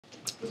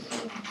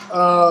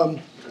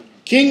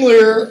King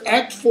Lear,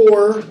 Act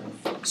 4,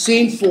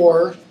 Scene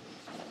 4.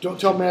 Don't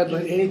tell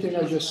Madeline anything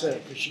I just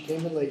said, because she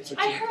came in late. So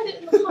I heard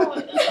it in the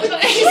hallway.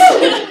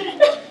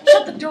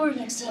 Shut the door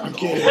next to him.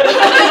 Okay.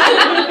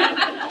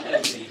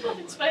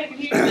 It's funny, I can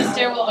hear you in the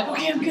stairwell. Like,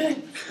 okay, I'm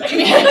good.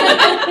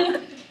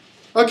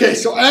 Okay,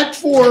 so Act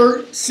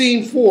 4,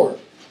 Scene 4.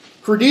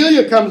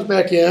 Cordelia comes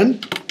back in.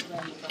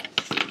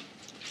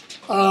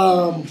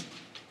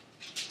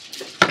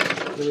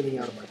 Everything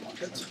out of my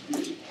pockets.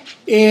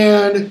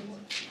 And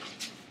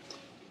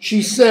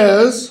she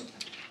says,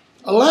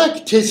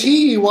 "Alack, 'tis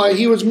he, why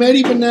he was mad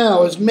even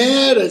now, as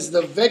mad as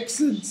the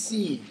vexed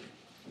sea.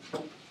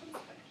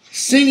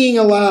 Singing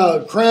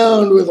aloud,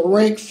 crowned with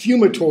rank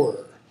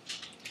fumitor,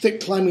 thick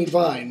climbing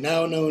vine,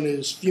 now known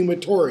as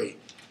fumitory."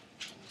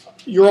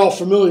 You're all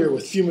familiar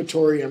with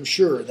fumitory, I'm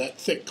sure, that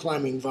thick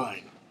climbing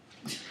vine.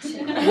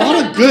 A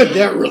lot of good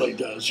that really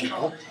does, you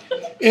know.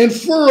 And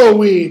furrow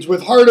weeds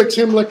with hardocks,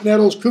 hemlock,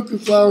 nettles, cuckoo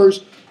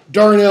flowers,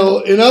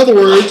 darnel. In other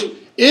words,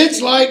 it's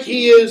like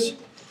he is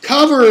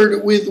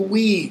covered with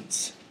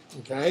weeds.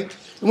 Okay?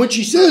 And when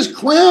she says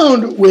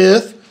crowned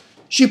with,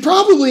 she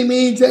probably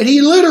means that he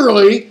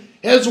literally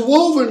has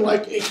woven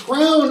like a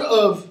crown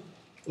of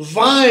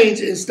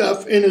vines and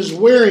stuff and is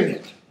wearing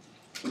it.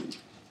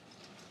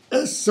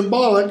 That's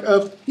symbolic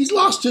of he's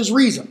lost his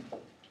reason.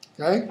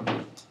 Okay?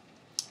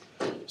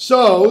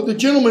 So the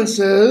gentleman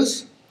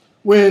says,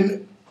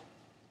 when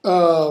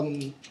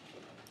Cordelia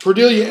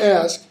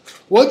asks,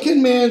 "What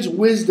can man's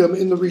wisdom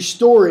in the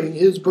restoring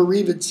his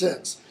bereaved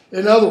sense?"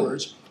 In other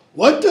words,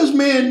 what does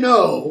man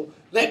know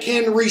that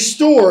can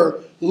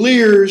restore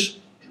Lear's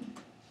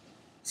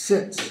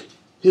sense,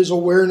 his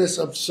awareness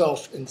of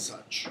self and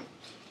such?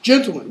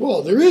 Gentlemen,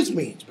 well, there is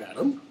means,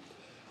 madam.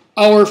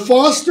 Our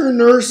foster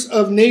nurse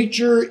of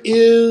nature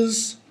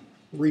is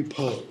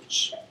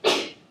repose.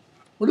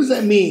 What does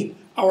that mean?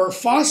 Our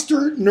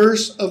foster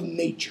nurse of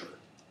nature.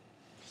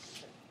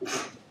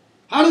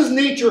 How does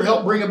nature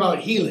help bring about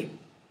healing?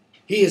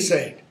 He is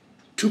saying,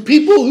 to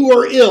people who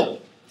are ill,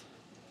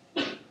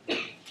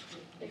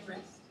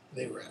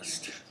 they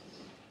rest.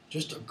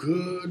 Just a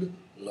good,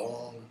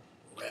 long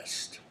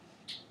rest.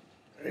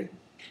 Okay?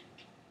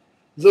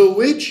 The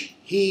which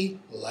he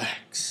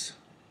lacks.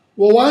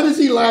 Well, why does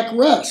he lack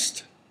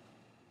rest?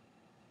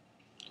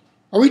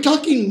 Are we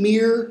talking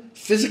mere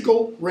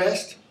physical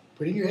rest?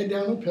 Putting your head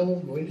down on a pillow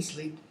and going to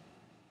sleep?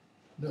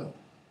 No.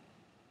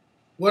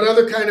 What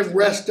other kind of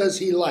rest does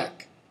he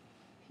lack?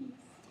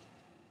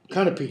 What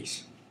kind of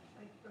peace?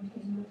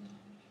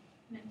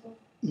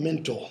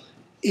 Mental.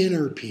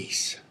 Inner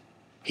peace.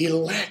 He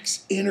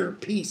lacks inner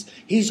peace.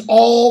 He's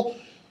all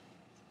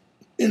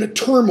in a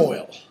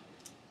turmoil.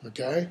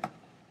 Okay?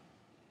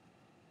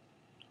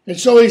 And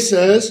so he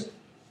says,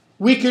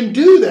 we can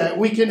do that.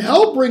 We can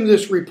help bring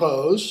this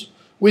repose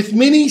with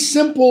many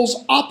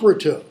simples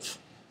operative.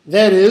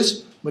 That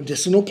is,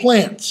 medicinal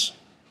plants,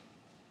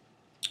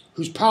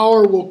 whose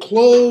power will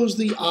close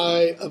the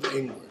eye of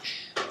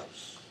anguish.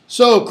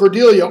 So,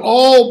 Cordelia,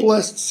 all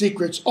blessed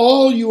secrets,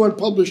 all you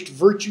unpublished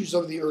virtues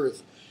of the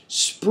earth,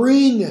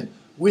 spring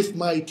with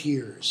my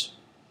tears.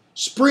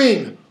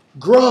 Spring,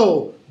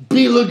 grow,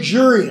 be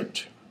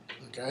luxuriant.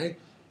 Okay?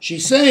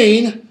 She's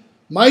saying,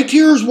 my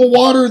tears will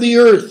water the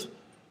earth.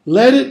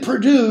 Let it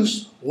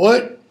produce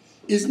what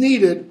is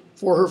needed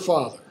for her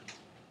father.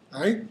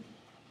 All right?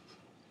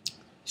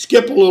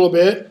 Skip a little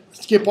bit.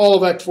 Skip all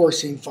of Act 4,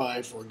 Scene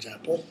 5, for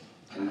example.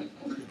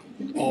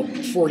 All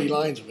 40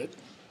 lines of it.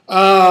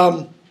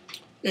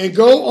 And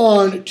go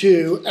on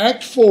to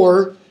Act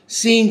 4,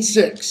 Scene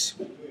 6.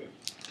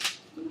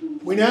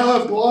 We now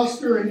have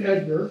Gloucester and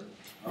Edgar.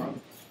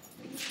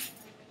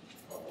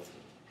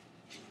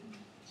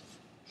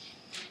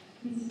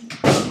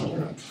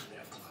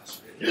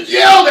 Just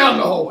yell down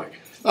the hallway.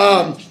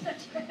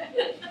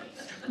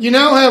 You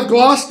now have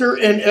Gloucester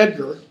and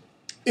Edgar.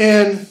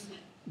 And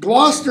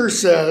Gloucester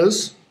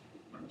says,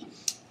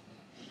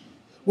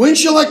 when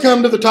shall I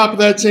come to the top of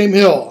that same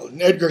hill?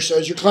 And Edgar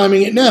says, you're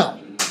climbing it now.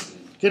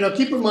 Okay, now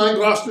keep in mind,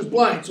 Gloucester's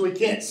blind, so he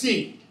can't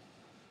see.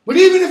 But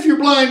even if you're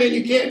blind and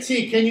you can't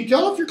see, can you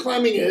tell if you're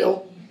climbing a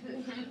hill?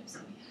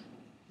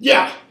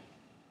 Yeah.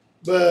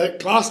 But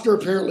Gloucester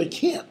apparently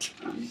can't.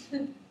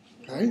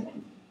 Okay?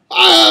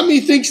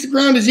 He thinks the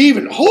ground is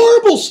even.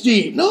 Horrible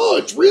steep. No,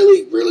 it's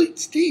really, really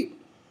steep.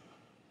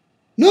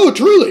 No,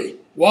 truly.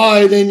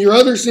 Why, then your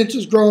other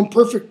senses grown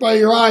perfect by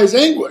your eyes'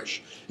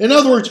 anguish. In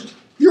other words,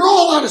 you're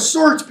all out of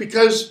sorts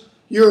because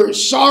you're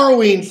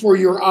sorrowing for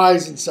your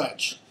eyes and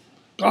such.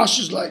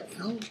 Gloucester's like,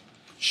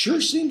 sure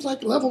seems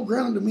like level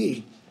ground to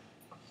me.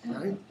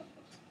 Right?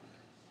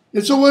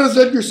 And so what does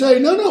Edgar say?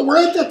 No, we're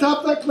at the top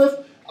of that cliff.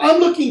 I'm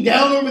looking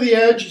down over the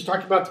edge. He's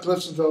talking about the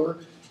cliffs of Dover.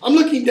 I'm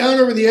looking down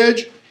over the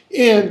edge,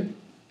 and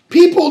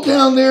people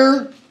down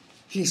there,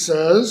 he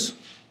says,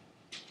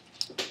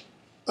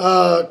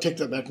 take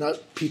that back,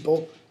 not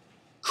people,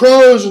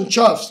 crows and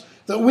choughs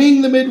that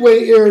wing the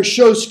midway air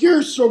show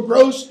scarce so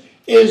gross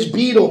as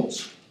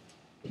beetles.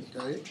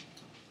 Okay?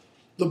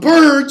 The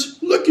birds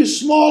look as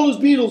small as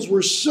beetles.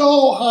 We're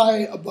so high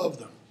above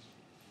them.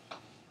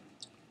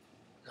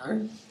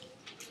 Okay?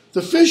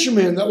 The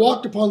fishermen that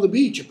walked upon the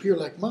beach appear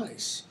like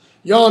mice.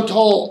 Yon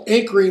tall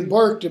anchoring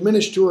bark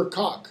diminished to her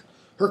cock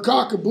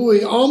a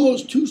buoy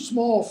almost too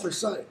small for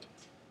sight.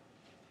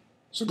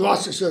 So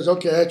Gloucester says,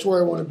 okay, that's where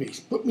I want to be.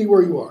 Put me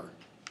where you are.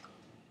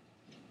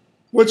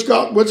 What's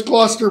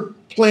Gloucester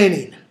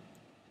planning?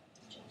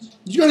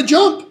 He's going to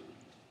jump.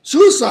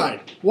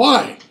 Suicide.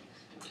 Why?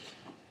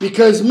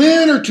 Because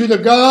men are to the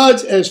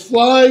gods as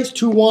flies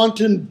to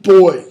wanton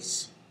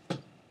boys.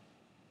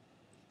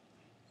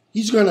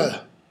 He's going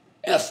to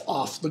F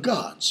off the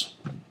gods.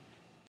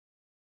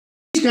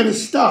 He's going to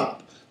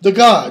stop the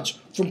gods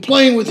from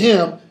playing with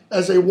him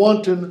as a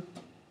wanton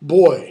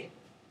boy.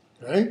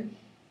 Okay?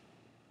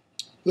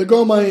 Let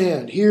go my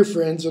hand. Here,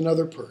 friends,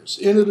 another purse.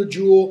 In it a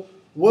jewel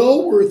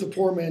well worth a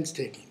poor man's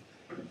taking.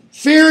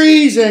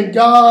 Fairies and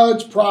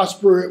gods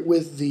prosper it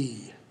with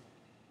thee.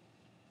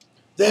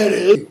 That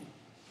is,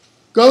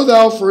 go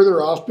thou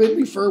further off, bid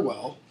me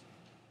farewell.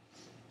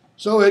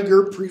 So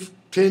Edgar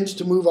pretends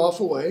to move off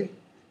away.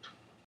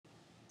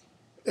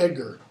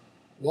 Edgar,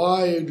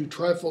 why do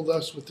trifle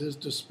thus with his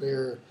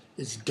despair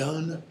is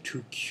done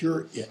to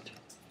cure it.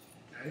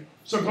 Okay?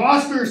 So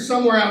Gloucester is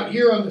somewhere out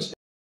here on the stage,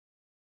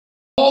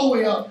 all the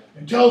way up,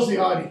 and tells the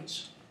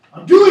audience,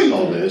 I'm doing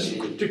all this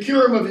to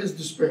cure him of his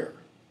despair.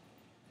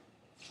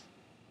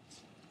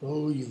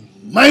 Oh, you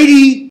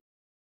mighty,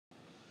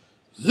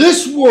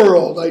 this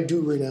world I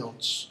do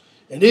renounce,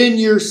 and in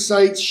your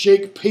sight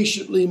shake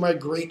patiently my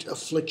great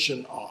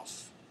affliction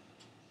off.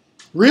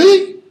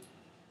 Really?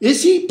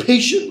 Is he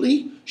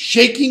patiently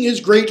shaking his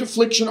great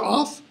affliction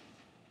off?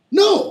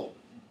 No,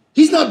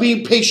 he's not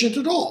being patient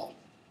at all.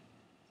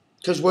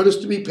 Because what does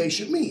to be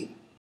patient mean?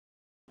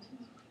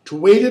 To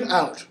wait it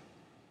out,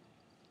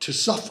 to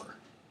suffer.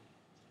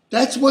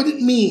 That's what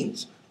it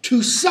means,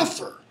 to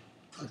suffer.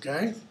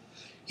 Okay?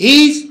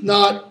 He's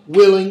not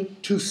willing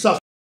to suffer.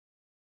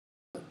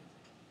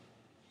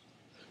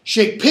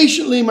 Shake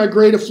patiently my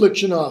great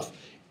affliction off,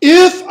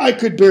 if I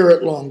could bear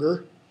it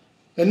longer,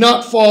 and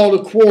not fall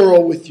to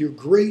quarrel with your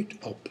great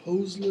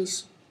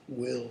opposeless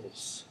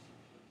wills.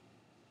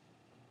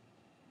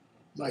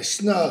 My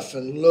snuff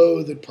and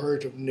loathed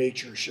part of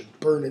nature should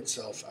burn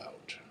itself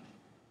out.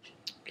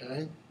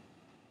 Okay?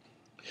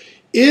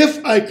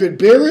 If I could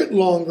bear it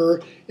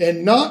longer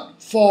and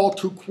not fall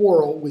to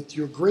quarrel with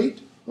your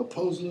great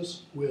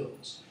opposeless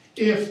wills.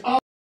 If I,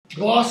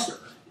 Gloucester,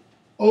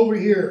 over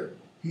here,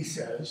 he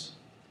says,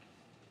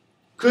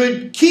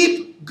 could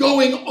keep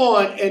going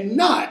on and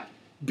not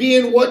be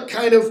in what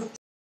kind of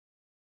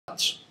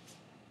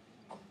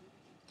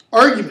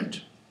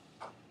argument,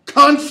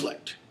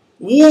 conflict,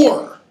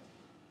 war.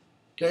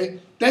 Okay?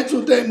 That's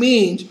what that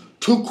means,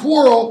 to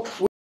quarrel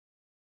with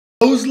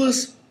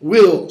opposeless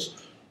wills.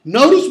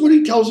 Notice what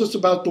he tells us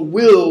about the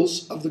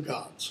wills of the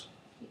gods.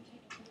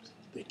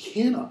 They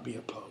cannot be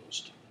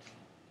opposed.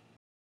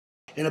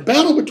 In a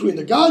battle between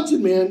the gods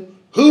and men,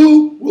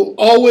 who will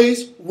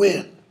always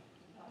win?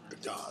 The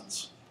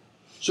gods.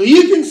 So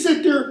you can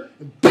sit there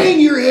and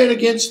bang your head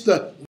against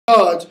the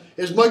gods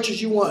as much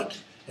as you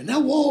want. And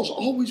that wall is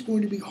always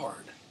going to be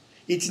hard.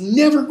 It's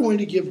never going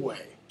to give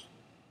way.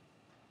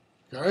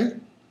 Okay?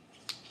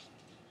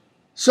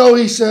 So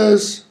he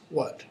says,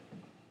 what?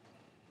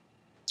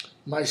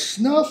 My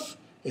snuff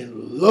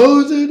and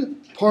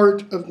loathed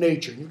part of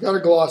nature. You've got a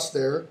gloss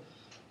there.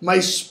 My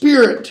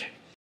spirit.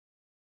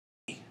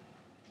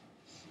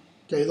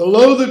 Okay, the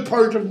loathed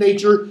part of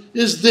nature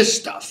is this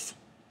stuff.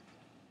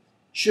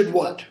 Should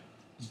what?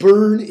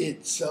 Burn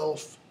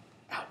itself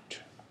out.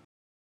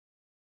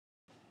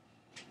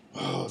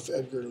 Oh, if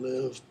Edgar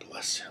lived,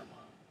 bless him.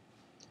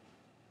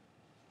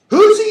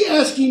 Who's he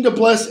asking to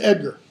bless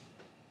Edgar?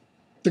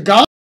 The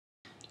God?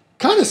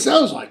 Kind of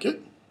sounds like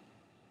it.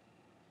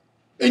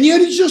 And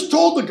yet he's just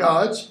told the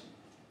gods,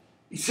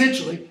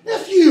 essentially,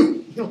 F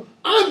you.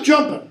 I'm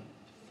jumping.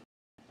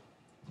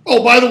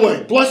 Oh, by the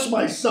way, bless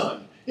my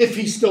son if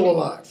he's still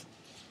alive.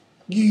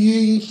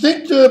 You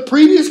think the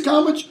previous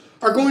comments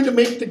are going to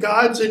make the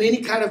gods in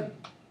any kind of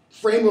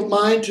frame of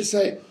mind to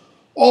say,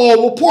 oh,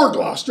 well, poor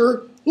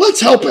Gloucester,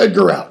 let's help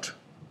Edgar out?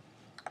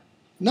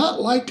 Not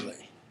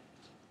likely.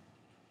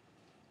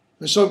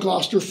 And so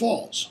Gloucester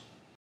falls.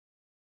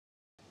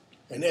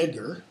 And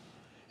Edgar,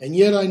 and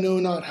yet I know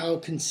not how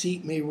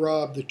conceit may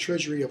rob the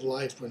treasury of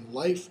life when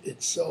life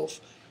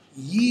itself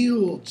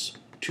yields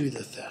to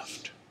the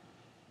theft.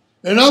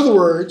 In other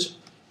words,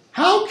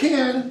 how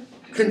can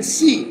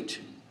conceit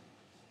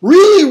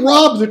really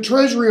rob the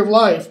treasury of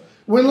life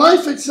when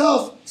life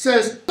itself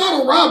says, it's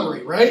not a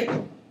robbery, right?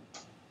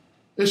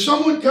 If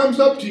someone comes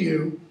up to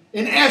you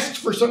and asks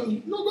for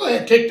something, no, go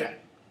ahead, take that.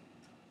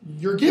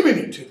 You're giving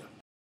it to them.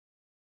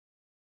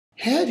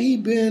 Had he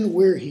been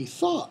where he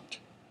thought,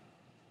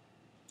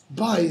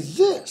 by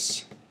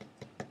this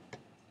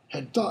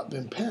had thought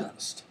been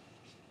past.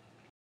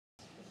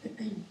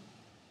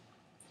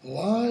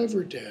 Alive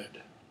or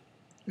dead.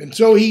 And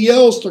so he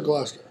yells to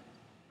Gloucester,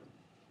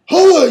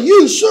 Hoa,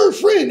 you, sir,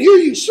 friend, hear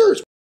you, sir.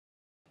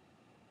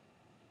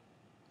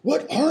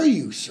 What are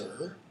you,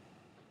 sir?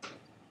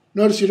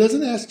 Notice he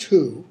doesn't ask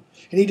who,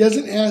 and he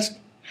doesn't ask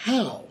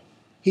how.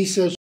 He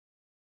says,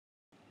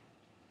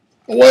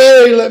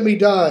 Away, let me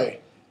die.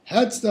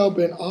 Hadst thou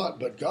been aught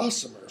but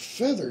gossamer,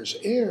 feathers,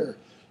 air,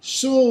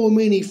 so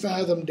many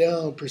fathom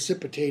down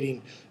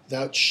precipitating,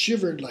 thou'd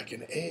shivered like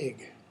an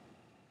egg.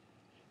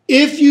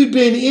 If you'd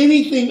been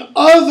anything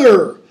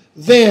other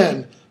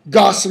than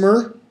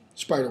gossamer,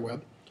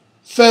 spiderweb,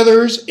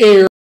 feathers,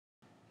 air,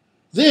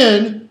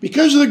 then,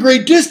 because of the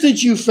great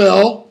distance you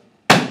fell,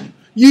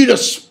 you'd have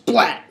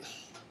splat.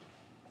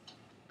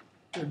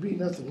 There'd be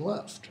nothing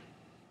left.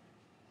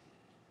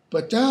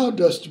 But thou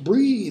dost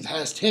breathe,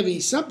 hast heavy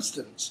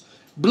substance,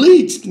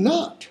 bleedst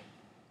not.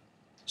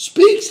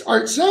 Speakst,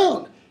 art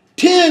sound,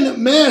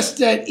 10 masts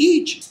at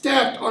each,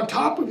 stacked on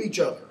top of each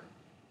other.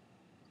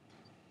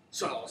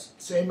 So,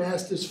 same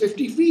mast is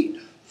 50 feet.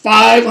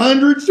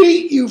 500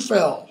 feet you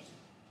fell.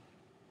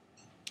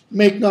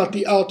 Make not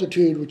the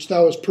altitude which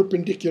thou hast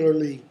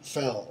perpendicularly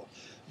fell.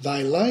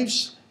 Thy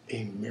life's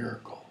a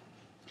miracle.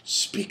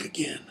 Speak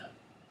again.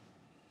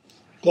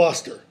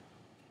 Gloucester.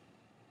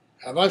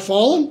 Have I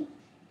fallen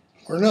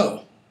or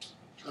no?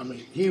 I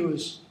mean, he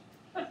was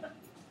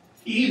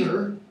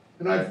either,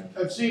 and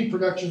I've seen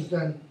productions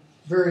done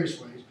various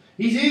ways.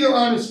 He's either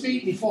on his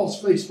feet and he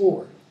falls face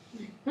forward.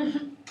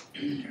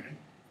 Okay.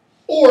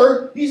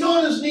 Or he's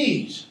on his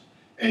knees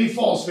and he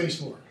falls face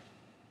forward.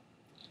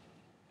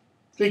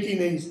 Thinking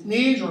that his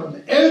knees are on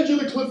the edge of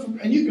the cliff,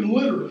 and you can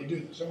literally do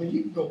this. I mean,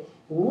 you can go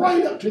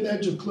right up to the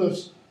edge of the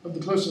cliffs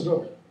of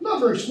Dover. Not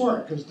very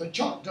smart, because the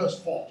chalk does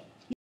fall.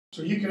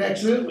 So you can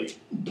accidentally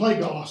play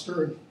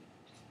Gloucester and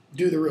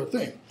do the real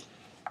thing.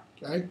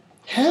 Okay?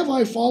 Have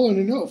I fallen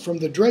a note from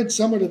the dread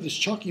summit of this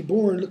chalky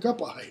bourne, look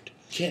up a height.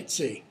 Can't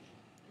see.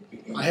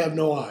 I have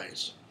no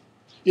eyes.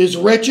 Is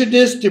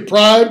wretchedness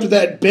deprived of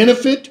that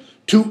benefit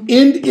to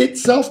end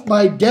itself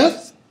by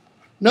death?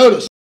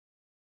 Notice,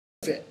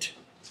 benefit.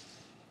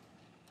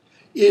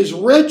 Is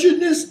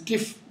wretchedness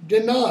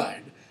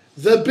denied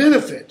the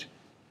benefit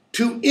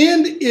to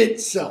end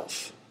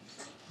itself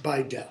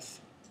by death?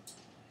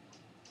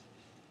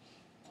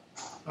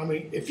 I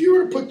mean, if you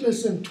were to put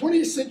this in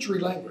 20th century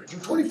language, or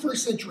 21st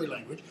century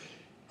language,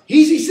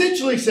 he's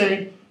essentially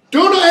saying,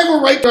 don't I have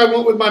a right to what I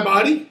want with my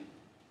body?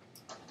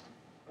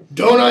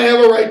 Don't I have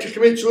a right to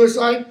commit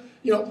suicide?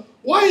 You know,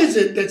 why is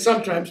it that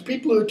sometimes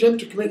people who attempt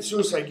to commit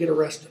suicide get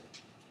arrested?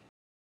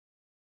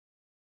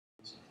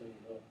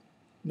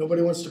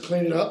 Nobody wants to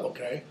clean it up?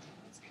 Okay.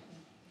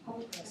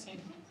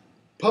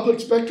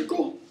 Public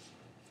spectacle?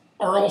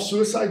 Are all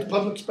suicides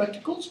public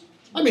spectacles?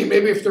 I mean,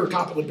 maybe if they're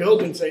top of the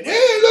building saying,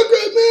 hey, look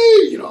at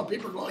me! You know,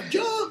 people are going,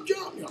 jump,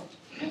 jump, you know.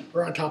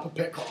 Or on top of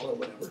pet call or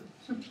whatever.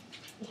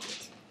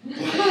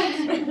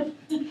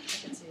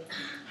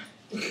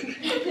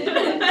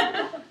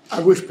 I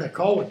wish pet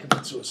call would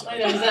commit suicide. I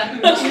know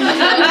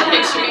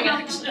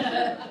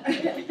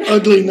exactly.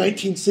 Ugly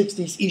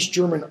 1960s East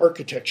German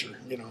architecture,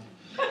 you know.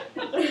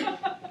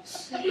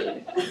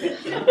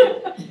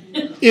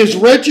 Is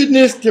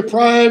wretchedness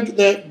deprived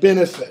that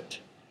benefit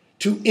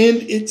to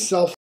end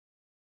itself?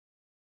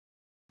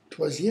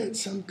 'Twas yet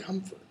some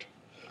comfort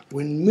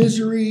when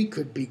misery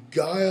could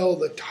beguile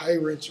the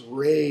tyrant's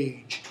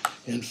rage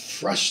and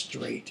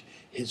frustrate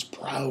his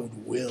proud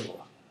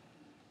will.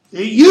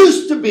 It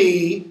used to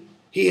be,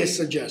 he is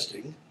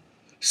suggesting,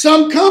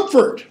 some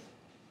comfort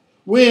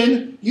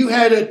when you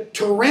had a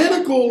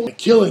tyrannical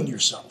killing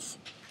yourself,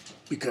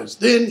 because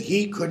then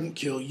he couldn't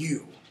kill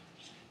you.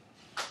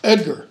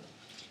 Edgar,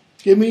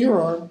 give me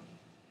your arm.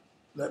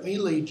 Let me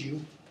lead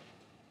you.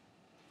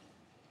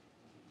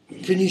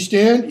 Can you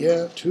stand?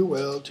 Yeah, too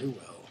well, too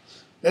well.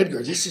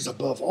 Edgar, this is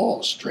above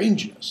all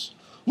strangeness.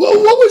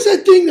 Well, what was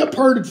that thing that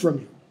parted from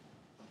you?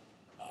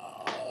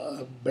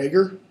 A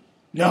beggar?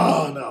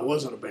 No, it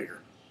wasn't a beggar.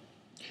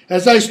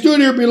 As I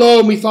stood here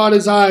below, methought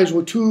his eyes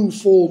were 2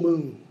 full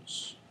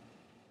moons.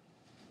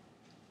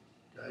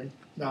 Okay.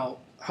 Now,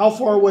 how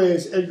far away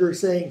is Edgar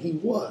saying he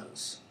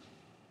was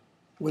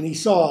when he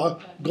saw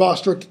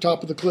Gloucester at the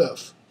top of the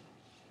cliff?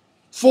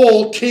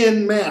 Full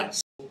 10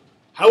 masts.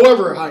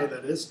 However high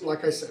that is,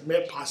 like I said,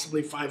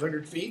 possibly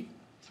 500 feet.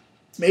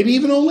 Maybe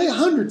even only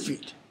 100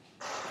 feet.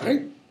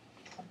 Right?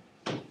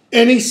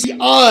 And he sees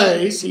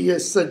eyes, he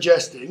is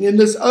suggesting, in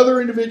this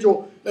other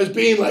individual as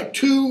being like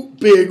 2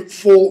 big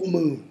full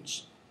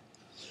moons.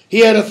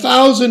 He had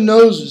 1,000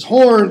 noses,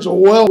 horns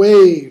well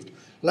waved,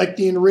 like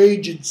the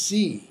enraged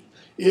sea.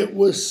 It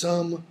was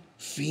some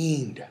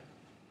fiend.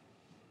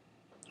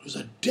 It was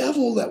a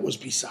devil that was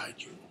beside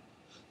you.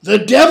 The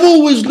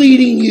devil was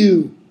leading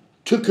you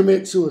to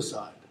commit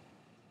suicide,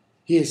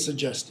 he is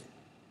suggesting.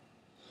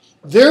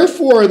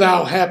 Therefore,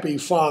 thou happy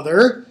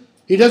father,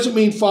 he doesn't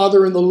mean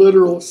father in the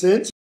literal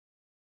sense.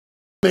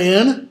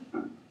 Man,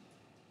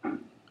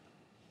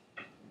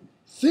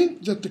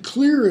 think that the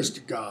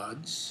clearest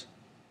gods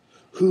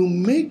who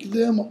make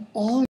them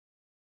on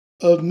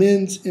of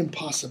men's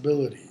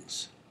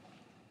impossibilities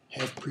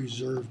have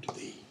preserved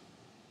thee.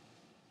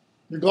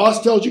 The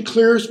gloss tells you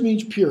clearest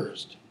means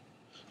purest.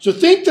 So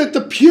think that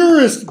the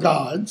purest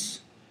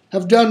gods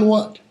have done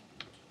what?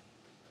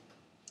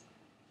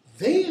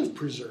 They have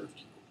preserved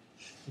you.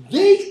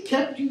 They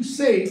kept you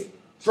safe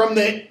from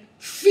that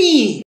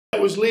fiend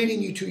that was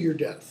leading you to your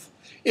death.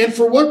 And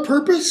for what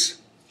purpose?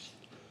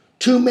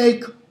 To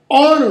make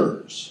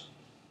honors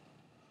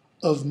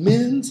of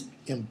men's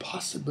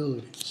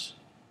impossibilities.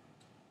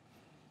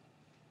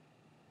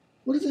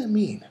 What does that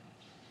mean?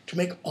 To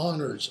make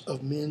honors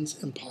of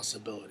men's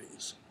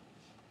impossibilities.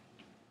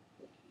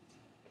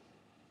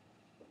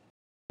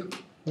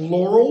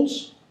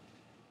 Laurels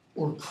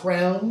or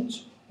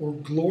crowns or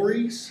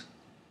glories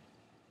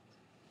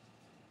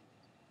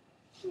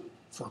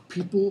for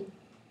people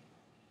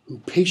who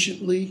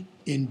patiently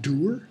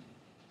endure,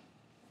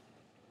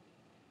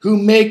 who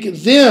make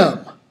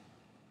them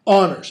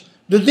honors.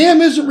 The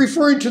them isn't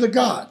referring to the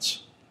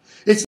gods.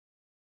 It's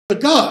the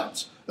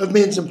gods of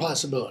men's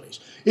impossibilities.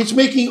 It's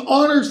making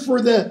honors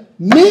for the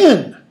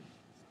men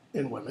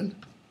and women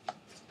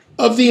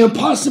of the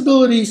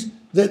impossibilities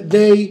that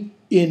they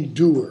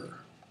endure.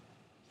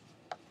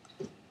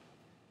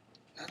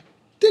 Now,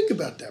 think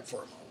about that for a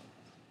moment.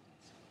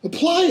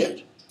 Apply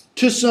it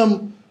to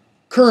some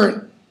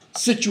current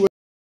situation,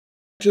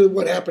 to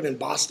what happened in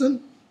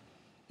Boston.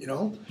 You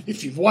know,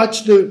 if you've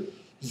watched the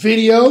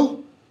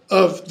video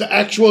of the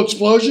actual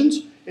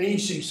explosions and you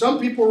see some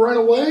people run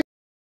away, you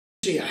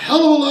see a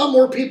hell of a lot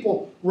more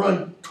people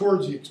run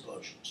towards the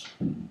explosions.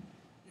 You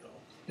know,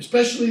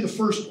 especially the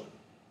first one.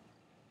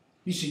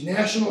 You see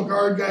National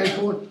Guard guys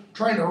going,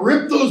 trying to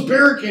rip those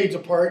barricades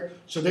apart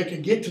so they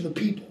could get to the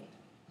people.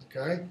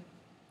 Okay?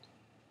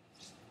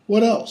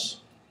 What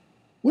else?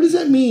 What does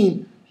that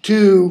mean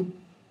to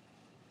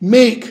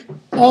make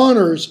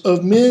honors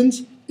of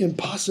men's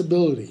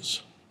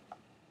impossibilities?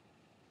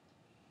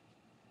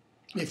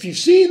 If you've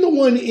seen the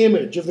one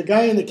image of the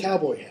guy in the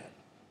cowboy hat,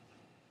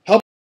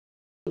 help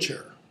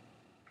wheelchair.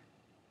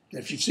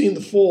 If you've seen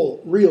the full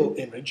real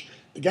image,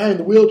 the guy in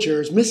the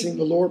wheelchair is missing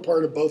the lower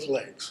part of both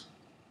legs.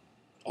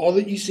 All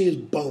that you see is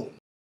bone.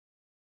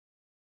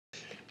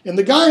 And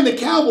the guy in the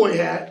cowboy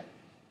hat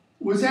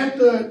was at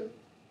the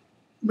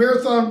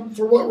marathon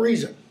for what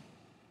reason?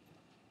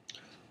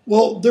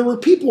 Well, there were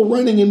people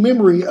running in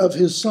memory of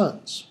his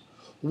sons,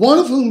 one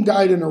of whom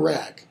died in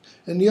Iraq,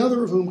 and the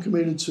other of whom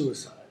committed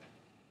suicide.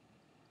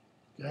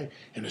 Okay?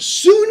 And as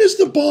soon as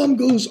the bomb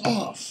goes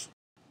off,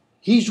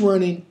 he's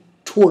running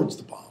towards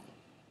the bomb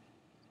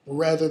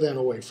rather than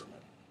away from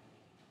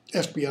it.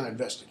 FBI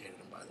investigated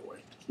him, by the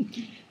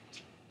way.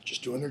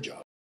 Just doing their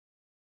job.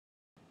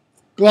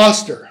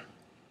 Gloucester.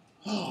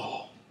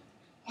 Oh,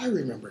 I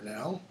remember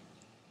now.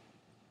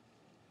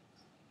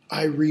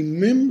 I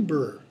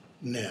remember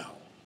now.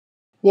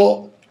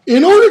 Well,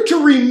 in order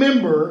to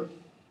remember,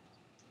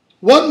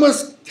 what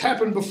must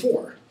happen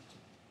before?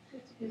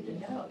 It's good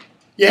to know.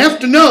 You have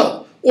to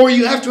know, or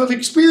you have to have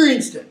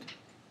experienced it.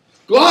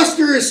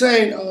 Gloucester is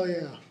saying, oh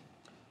yeah,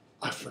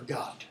 I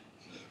forgot.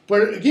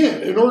 But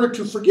again, in order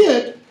to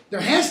forget,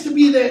 there has to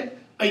be that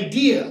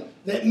idea,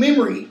 that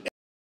memory.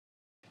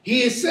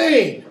 He is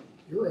saying,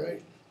 you're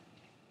right,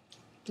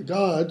 the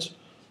gods,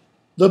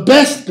 the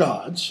best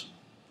gods,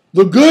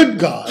 the good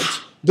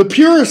gods, the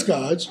purest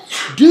gods,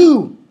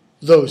 do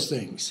those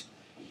things.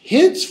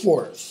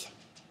 Henceforth,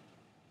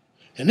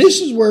 and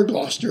this is where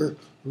Gloucester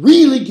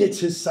really gets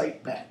his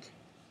sight back.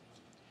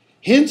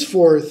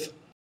 Henceforth,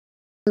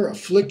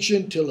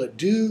 affliction till it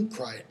do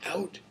cry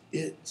out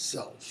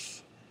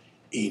itself,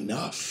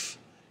 enough,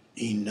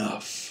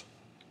 enough,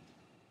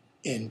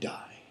 and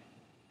die.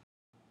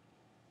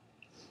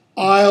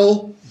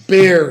 I'll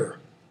bear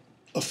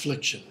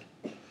affliction.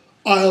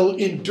 I'll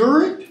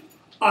endure it.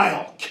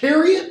 I'll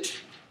carry it.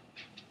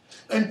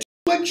 Until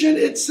affliction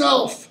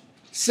itself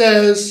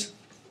says,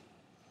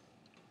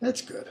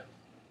 that's good.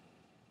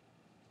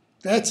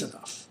 That's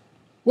enough.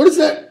 What does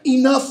that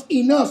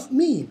enough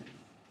mean?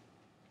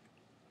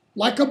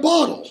 Like a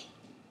bottle.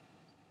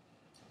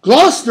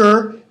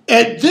 Gloucester,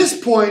 at this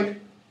point,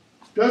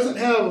 doesn't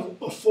have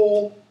a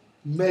full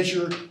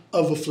measure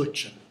of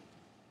affliction.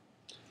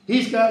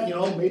 He's got,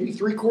 maybe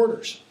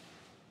 3/4.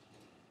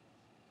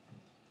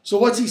 So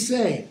what's he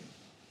saying?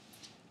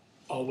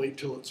 I'll wait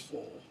till it's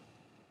full.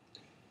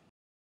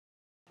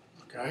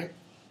 Okay?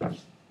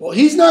 Well,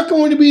 he's not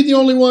going to be the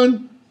only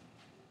one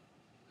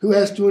who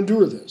has to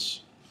endure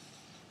this.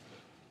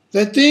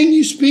 That thing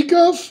you speak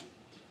of,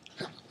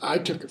 I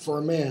took it for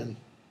a man.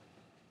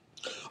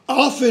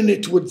 Often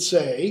it would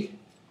say,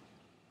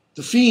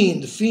 the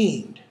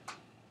fiend,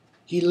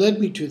 he led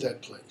me to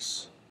that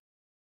place.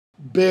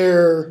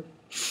 Bear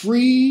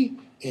free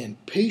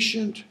and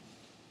patient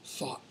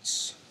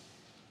thoughts.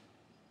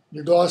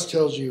 Your gloss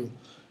tells you,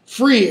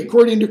 free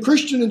according to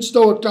Christian and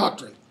Stoic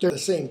doctrine. They're the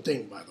same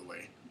thing, by the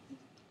way.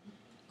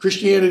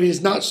 Christianity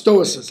is not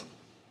Stoicism,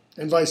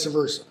 and vice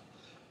versa.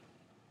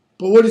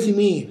 But what does he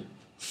mean?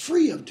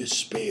 Free of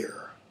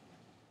despair.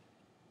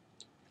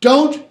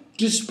 Don't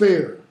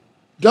despair.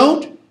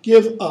 Don't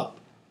give up.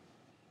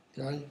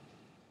 Okay?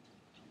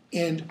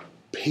 And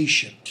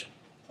patient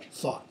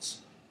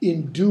thoughts.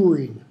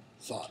 Enduring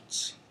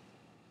thoughts.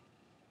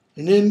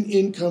 And then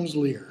in comes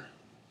Lear.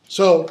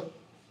 So,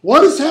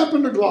 what has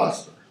happened to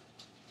Gloucester?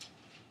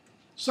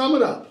 Sum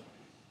it up.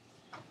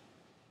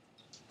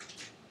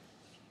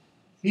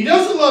 He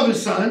doesn't love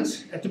his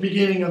sons at the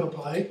beginning of the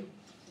play.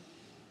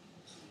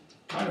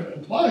 kind of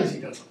implies he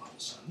doesn't love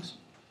his sons.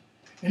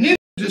 And in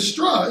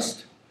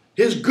distrust,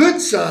 his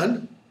good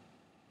son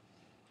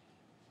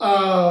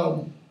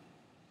and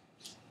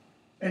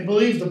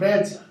believes the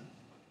bad son.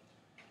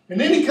 And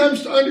then he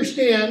comes to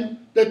understand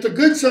that the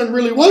good son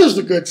really was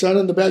the good son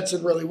and the bad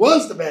son really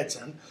was the bad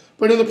son.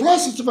 But in the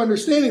process of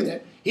understanding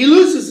that, he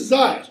loses his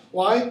eyes.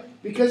 Why?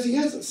 Because he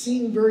hasn't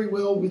seen very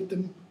well with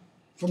them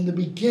from the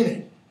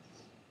beginning.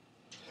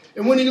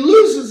 And when he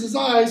loses his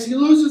eyes, he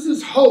loses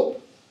his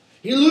hope.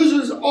 He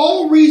loses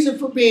all reason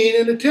for being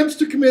and attempts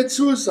to commit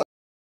suicide.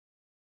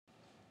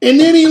 And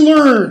then he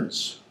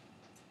learns,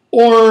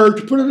 or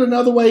to put it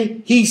another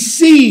way, he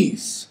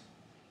sees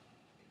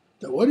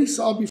that what he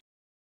saw before,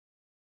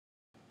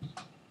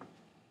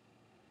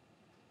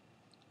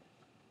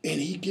 and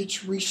he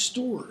gets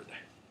restored.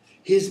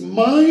 His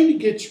mind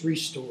gets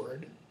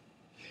restored.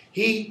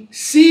 He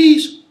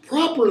sees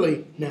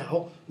properly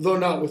now, though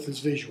not with his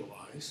visual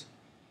eyes.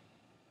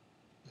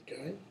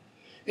 Okay?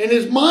 And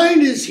his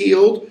mind is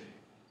healed.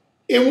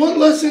 And what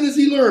lesson has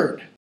he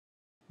learned?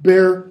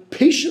 Bear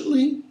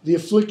patiently the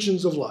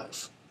afflictions of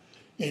life.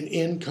 And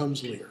in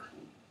comes Lear.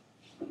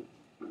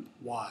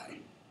 Why?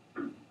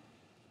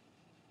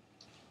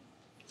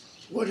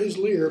 What has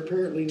Lear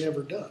apparently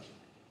never done?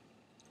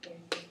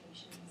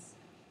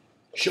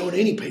 Shown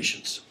any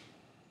patience.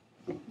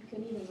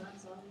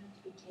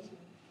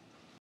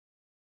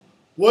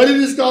 What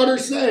did his daughter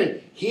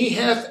say? He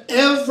hath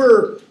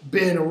ever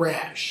been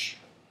rash.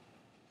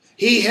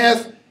 He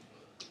hath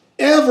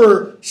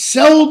ever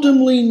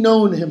seldomly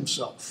known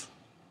himself.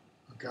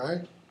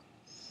 Okay?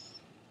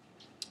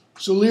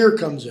 So Lear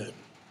comes in.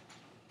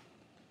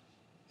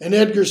 And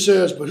Edgar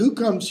says, but who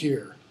comes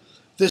here?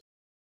 This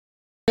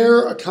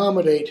dare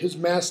accommodate his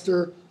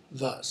master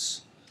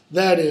thus.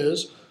 That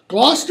is,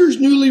 Gloucester's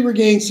newly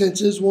regained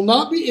senses will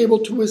not be able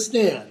to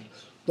withstand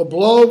the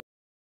blow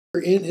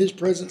in his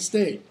present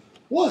state.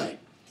 Why?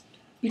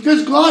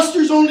 Because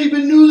Gloucester's only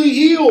been newly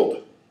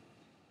healed.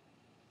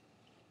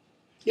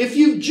 If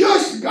you've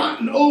just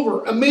gotten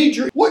over a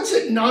major, what's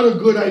it not a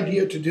good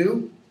idea to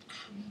do?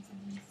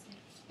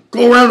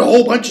 Go around a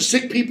whole bunch of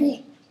sick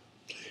people?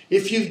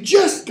 If you've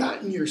just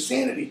gotten your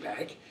sanity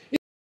back,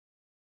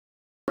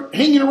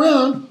 hanging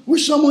around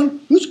with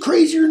someone who's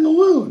crazier than the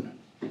loon,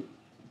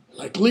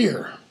 like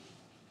Lear.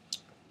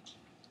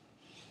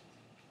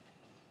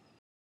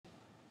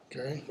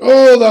 Okay.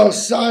 Oh, thou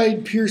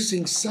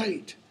side-piercing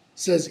sight,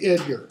 says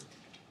Edgar.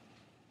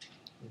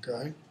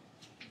 Okay.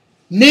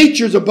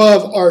 Nature's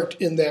above art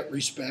in that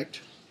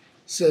respect,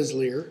 says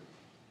Lear.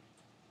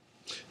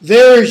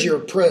 There's your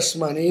press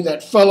money.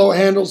 That fellow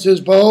handles his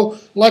bow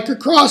like a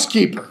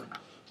crosskeeper.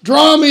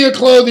 Draw me a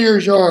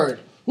clothier's yard.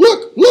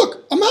 Look,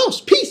 look, a mouse.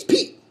 Peace,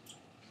 Pete.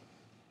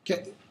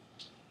 Okay.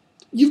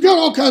 You've got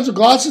all kinds of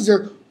glosses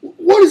there.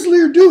 What is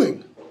Lear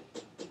doing?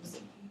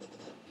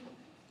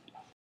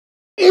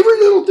 Every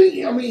little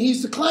thing. I mean,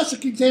 he's the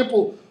classic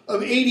example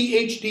of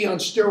ADHD on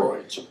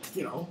steroids.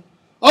 You know,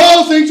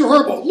 all things are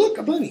horrible. Look,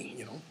 a bunny.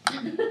 You know,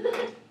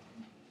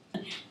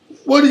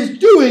 what he's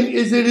doing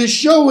is it is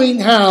showing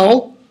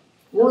how.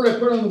 Word I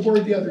put on the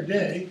board the other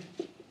day.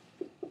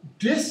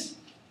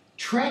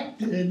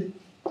 Distracted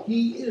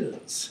he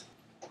is.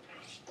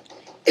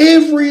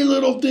 Every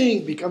little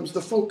thing becomes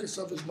the focus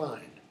of his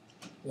mind.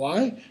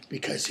 Why?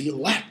 Because he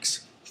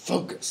lacks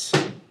focus.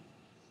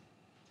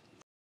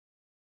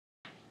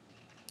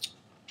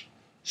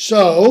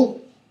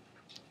 So,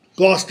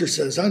 Gloucester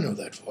says, I know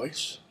that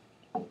voice.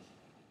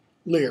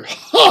 Lear,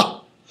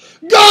 ha!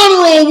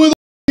 Goneril with a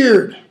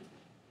beard!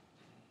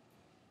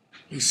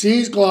 He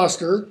sees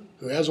Gloucester,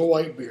 who has a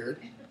white beard,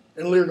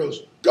 and Lear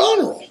goes,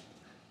 Goneril!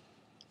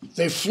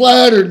 They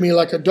flattered me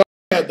like a dog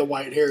had the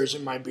white hairs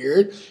in my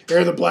beard,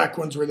 ere the black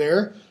ones were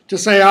there, to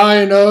say I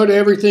and no to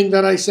everything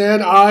that I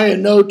said, I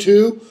and no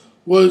to,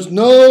 was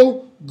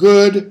no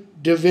good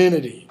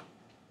divinity.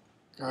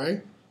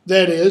 Okay?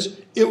 That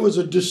is, it was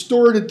a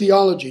distorted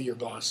theology, your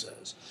boss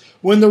says.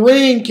 When the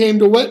rain came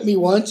to wet me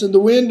once, and the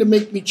wind to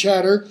make me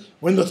chatter,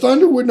 when the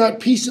thunder would not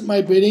peace at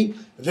my bidding,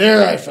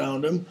 there I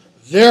found him,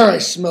 there I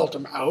smelt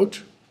him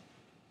out.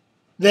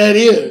 That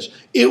is,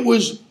 it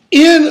was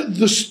in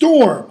the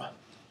storm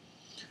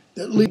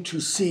that led to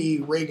see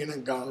Regan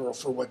and Goneril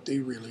for what they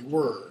really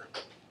were.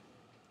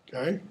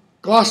 Okay?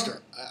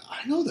 Gloucester,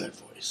 I know that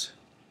voice.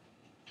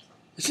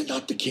 Is it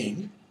not the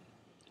king?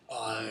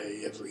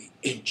 Aye, every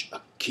inch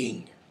a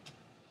king.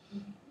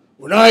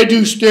 When I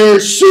do stare,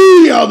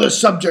 see how the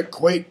subject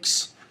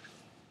quakes.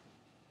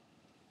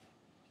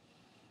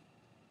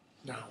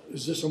 Now,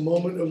 is this a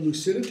moment of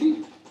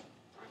lucidity?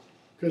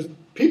 Because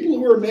people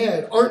who are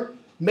mad aren't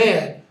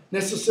mad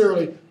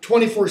necessarily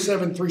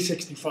 24/7,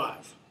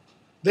 365.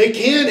 They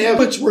can have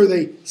moments where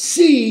they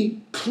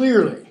see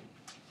clearly.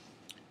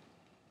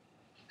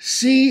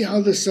 See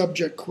how the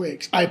subject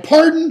quakes. I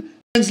pardon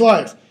man's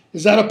life.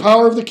 Is that a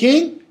power of the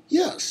king?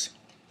 Yes.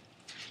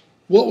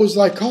 What was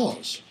thy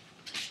cause?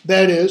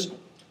 That is,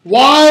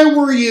 why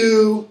were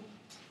you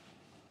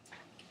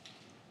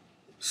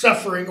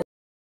suffering or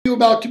were you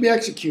about to be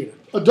executed?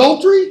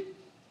 Adultery?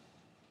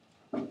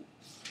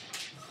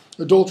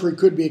 Adultery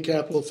could be a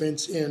capital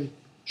offense in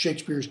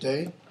Shakespeare's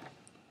day.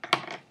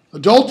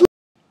 Adultery?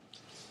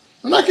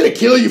 I'm not going to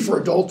kill you for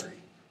adultery.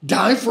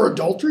 Die for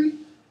adultery?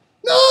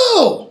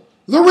 No!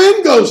 The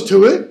wren goes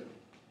to it.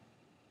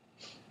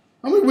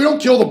 I mean, we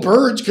don't kill the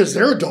birds because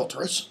they're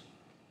adulterous.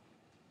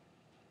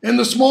 And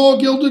the small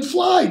gilded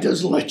fly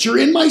does let you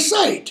in my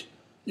sight.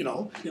 You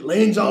know, it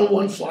lands on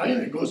one fly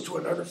and it goes to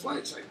another fly.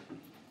 It's like,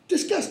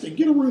 disgusting.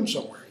 Get a room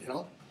somewhere, you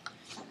know.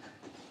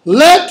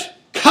 Let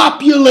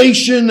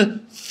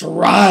copulation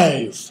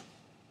thrive.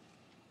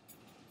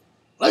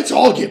 Let's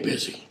all get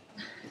busy.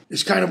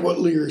 It's kind of what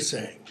Lear is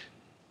saying.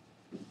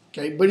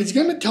 Okay, but he's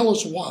going to tell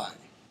us why.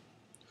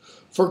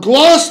 For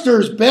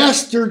Gloucester's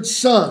bastard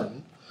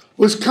son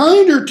was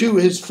kinder to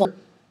his father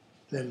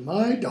than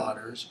my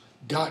daughters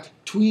got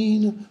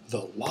tween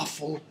the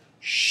lawful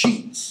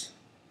sheets.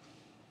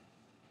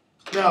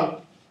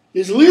 Now,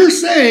 is Lear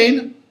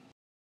saying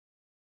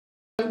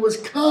he was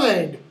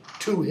kind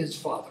to his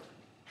father?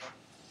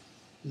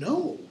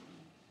 No.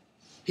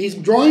 He's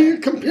drawing a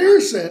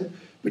comparison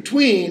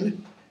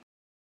between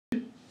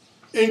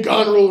and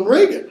Goneril and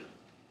Regan.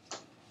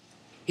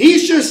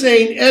 He's just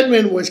saying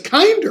Edmund was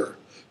kinder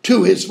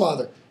to his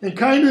father. And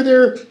kinder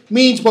there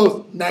means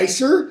both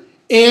nicer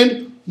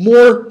and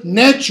more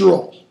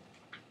natural.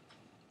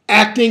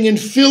 Acting in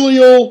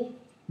filial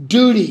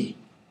duty,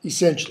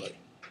 essentially.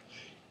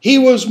 He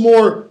was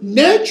more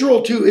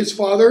natural to his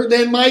father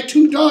than my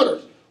two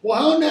daughters.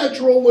 Well, how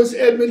natural was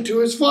Edmund to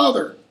his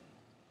father?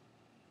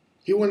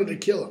 He wanted to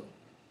kill him.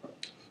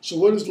 So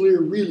what is Lear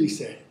really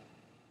saying?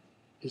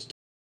 His daughter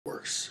was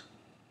worse.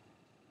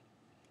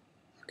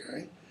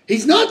 Okay?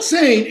 He's not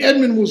saying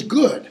Edmund was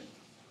good.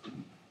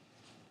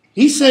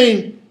 He's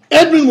saying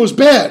Edmund was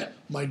bad.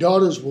 My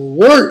daughters were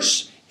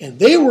worse. And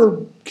they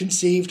were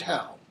conceived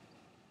how?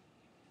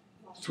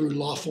 Through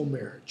lawful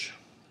marriage.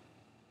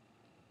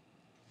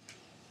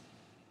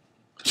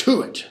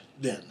 To it,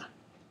 then.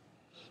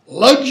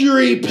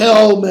 Luxury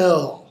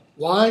pell-mell.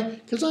 Why?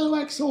 Because I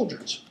lack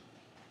soldiers.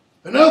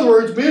 In other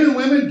words, men and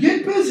women,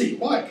 get busy.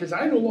 Why? Because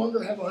I no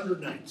longer have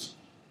 100 knights.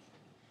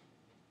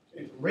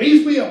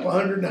 Raise me up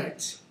 100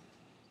 knights.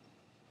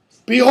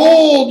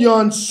 Behold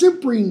yon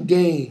simpering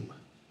dame.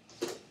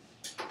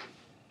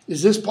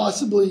 Is this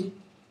possibly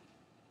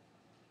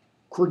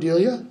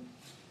Cordelia?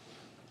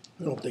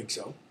 I don't think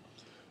so.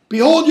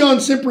 Behold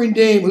yon simpering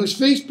dame, whose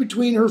face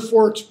between her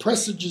forks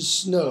presages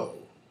snow.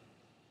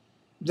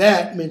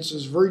 That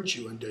minces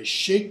virtue, and does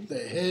shake the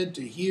head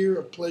to hear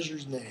of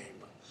pleasure's name.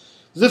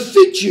 The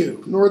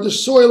fichu, nor the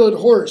soiled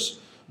horse,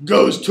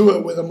 goes to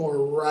it with a more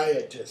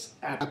riotous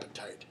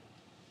appetite.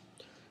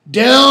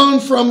 Down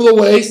from the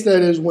waist,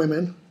 that is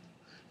women,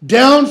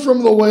 down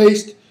from the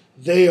waist,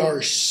 they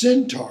are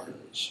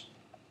centaurs.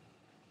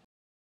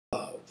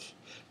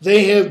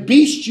 They have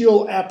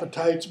bestial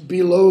appetites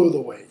below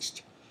the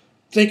waist.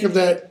 Think of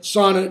that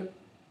sonnet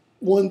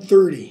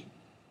 130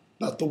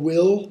 about the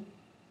will.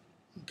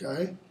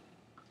 Okay.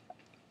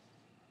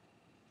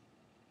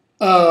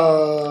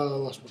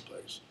 Lost my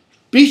place.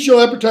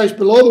 Bestial appetites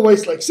below the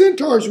waist like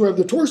centaurs who have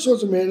the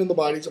torsos of men and the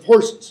bodies of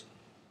horses.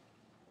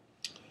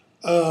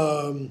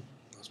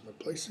 Lost my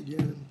place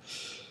again.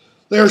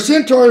 They are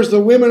centaurs, the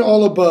women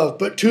all above,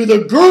 but to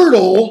the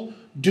girdle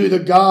do the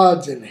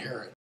gods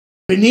inherit.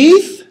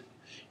 Beneath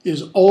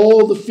is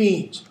all the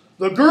fiends.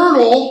 The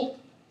girdle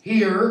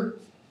here,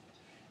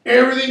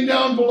 everything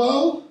down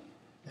below,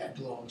 that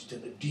belongs to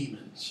the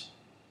demons.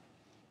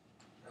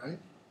 Right?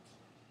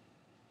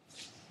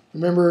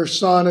 Remember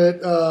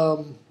sonnet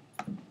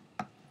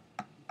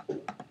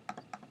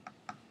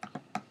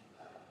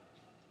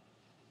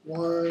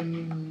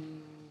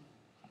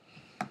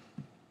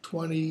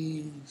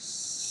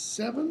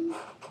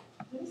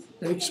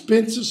An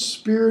expensive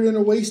spirit and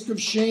a waste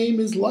of shame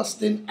is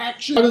lust in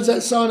action. How does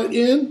that sonnet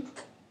end?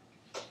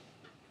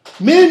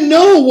 Men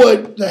know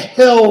what the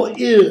hell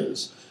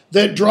is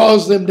that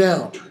draws them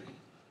down.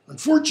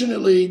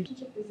 Unfortunately, What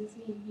relationship does this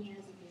mean he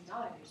has with his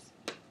daughters?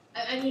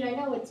 I mean, I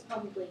know it's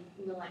probably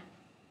like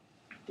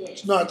this.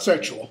 it's not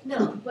sexual.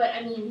 No, but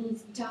I mean,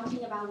 he's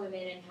talking about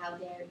women and how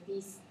they're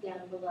beasts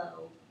down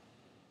below.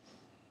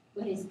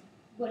 What does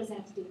that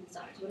have to do with his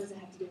daughters? What does it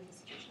have to do with the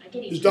situation? I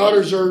get His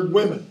daughters are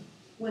women.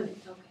 Women,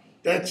 okay.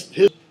 That's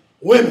his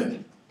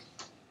women.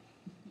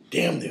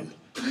 Damn them.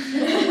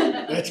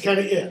 That's kind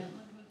of it.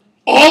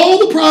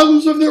 All the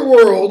problems of their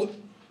world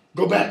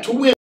go back to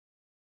women.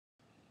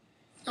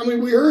 I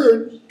mean, we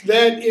heard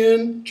that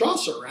in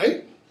Chaucer,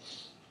 right?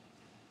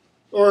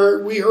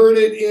 Or we heard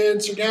it in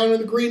Sir Gawain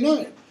and the Green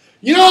Knight.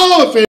 You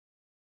know, if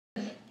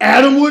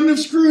Adam wouldn't have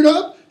screwed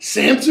up,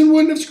 Samson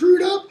wouldn't have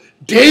screwed up,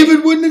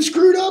 David wouldn't have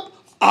screwed up,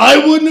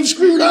 I wouldn't have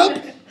screwed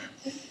up.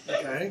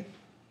 Okay.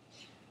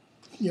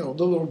 You know,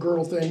 the little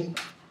girl thing.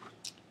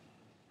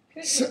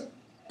 Go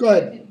ahead.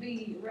 Could it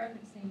be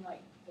referencing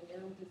like the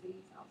venereal disease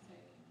also?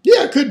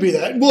 Yeah, it could be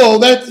that. Well,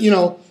 that's, you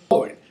know,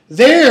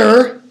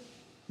 there,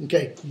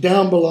 okay,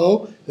 down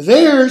below,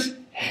 there's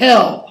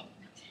hell.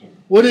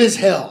 What is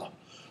hell?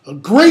 A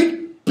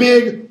great,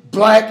 big,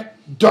 black,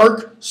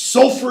 dark,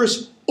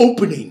 sulfurous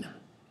opening.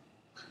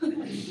 That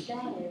is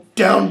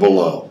down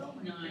below.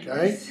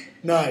 Okay?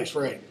 Nice,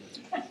 right.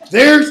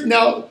 There's,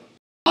 now,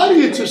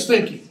 audience is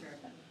thinking,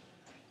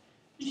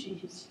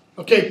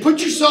 okay,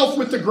 put yourself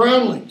with the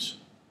groundlings.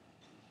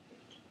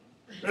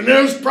 And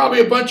there's probably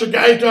a bunch of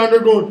guys down there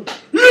going,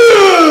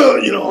 yeah,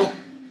 you know,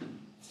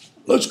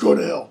 let's go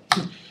to hell.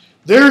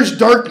 There's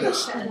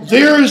darkness.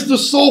 There is the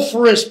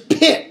sulfurous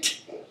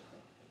pit.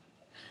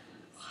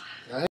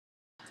 Okay?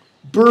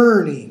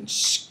 Burning,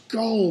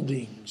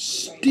 scalding,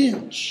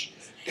 stench,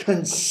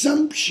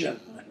 consumption.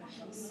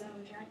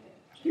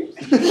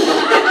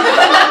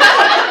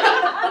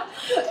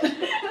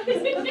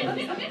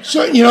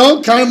 So, you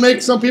know, kind of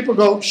makes some people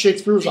go,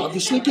 Shakespeare was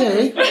obviously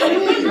gay.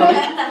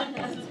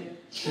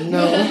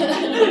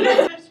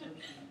 No.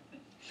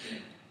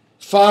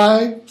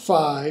 Phi,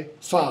 phi,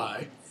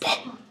 phi,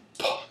 pa,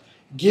 pa.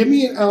 Give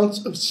me an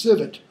ounce of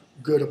civet,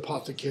 good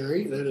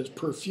apothecary, that is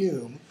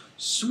perfume,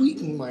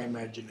 sweeten my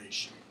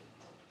imagination.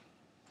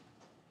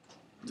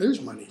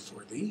 There's money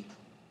for thee.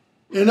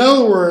 In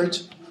other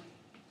words,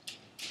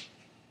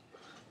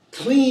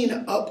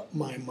 clean up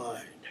my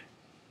mind.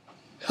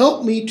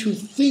 Help me to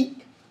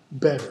think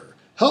better.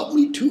 Help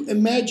me to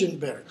imagine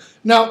better.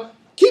 Now,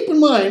 keep in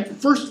mind,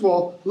 first of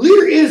all,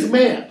 Lear is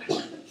mad.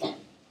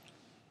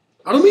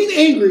 I don't mean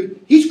angry.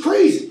 He's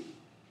crazy.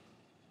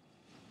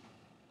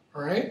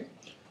 All right?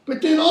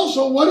 But then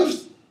also, what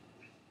if the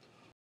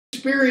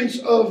experience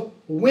of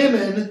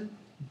women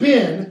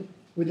been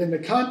within the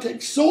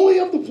context solely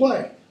of the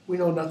play? We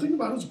know nothing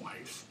about his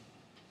wife.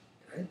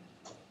 Okay?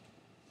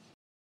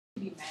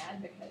 Be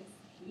mad because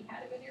he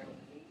had a venereal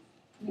disease?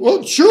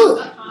 Well,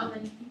 sure.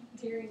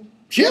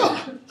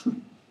 Yeah.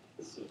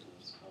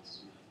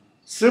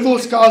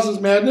 Syphilis causes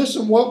madness,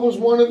 and what was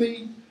one of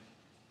the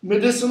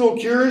medicinal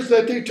cures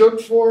that they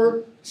took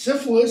for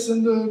syphilis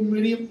in the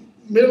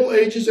Middle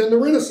Ages and the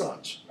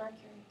Renaissance?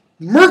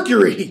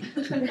 Mercury.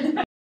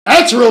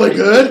 That's really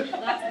good.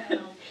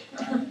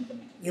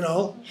 You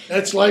know,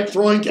 that's like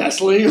throwing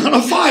gasoline on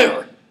a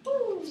fire.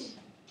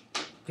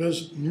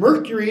 Because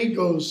mercury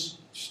goes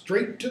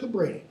straight to the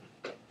brain.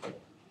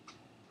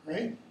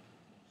 Right?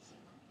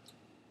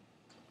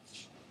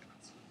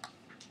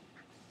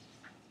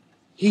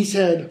 He's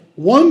had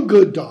one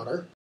good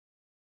daughter.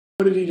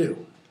 What did he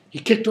do? He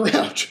kicked her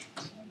out.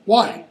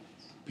 Why?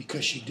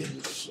 Because she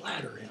didn't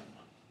flatter him.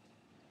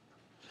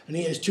 And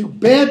he has two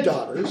bad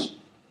daughters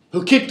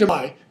who kicked him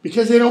out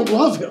because they don't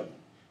love him.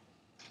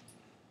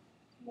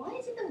 Why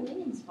is it the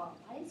women's fault?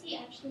 Why is he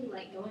actually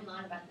like going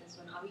on about this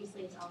when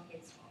obviously it's all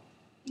his fault?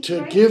 He's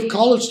To crazy. give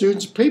college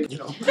students paper, you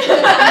know. He's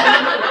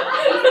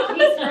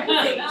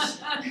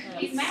crazy.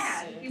 He's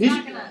mad. He's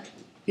not gonna.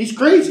 He's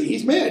crazy.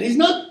 He's mad. He's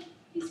not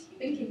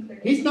Thinking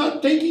clearly. He's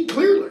not thinking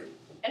clearly.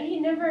 And he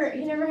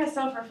never has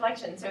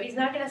self-reflection, so he's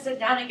not going to sit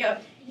down and go,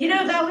 you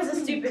know, that was a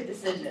stupid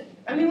decision.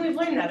 I mean, we've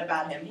learned that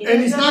about him.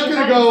 And he's not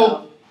going to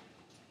go,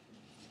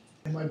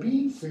 am I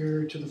being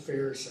fair to the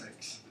fair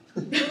sex?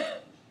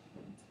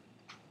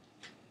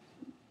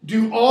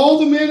 Do all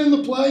the men in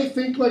the play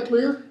think like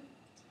Lear?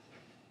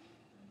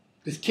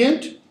 Does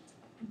Kent?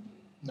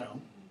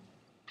 No.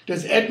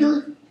 Does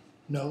Edgar?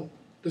 No.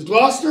 Does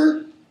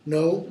Gloucester?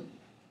 No.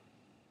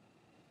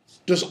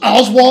 Does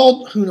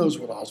Oswald? Who knows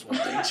what Oswald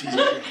thinks? He's Who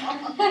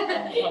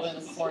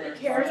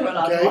cares what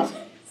okay. Oswald thinks?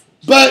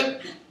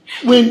 But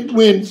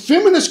when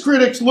feminist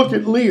critics look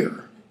at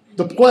Lear,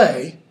 the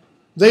play,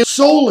 they look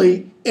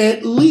solely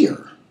at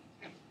Lear.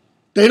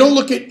 They don't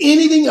look at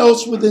anything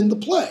else within the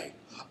play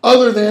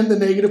other than the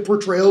negative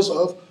portrayals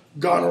of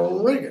Goneril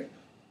and Regan.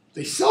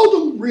 They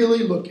seldom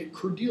really look at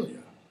Cordelia.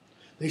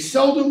 They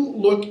seldom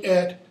look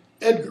at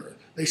Edgar.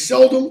 They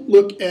seldom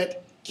look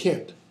at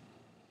Kent.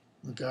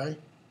 Okay?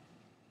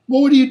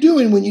 Well, what are you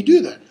doing when you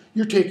do that?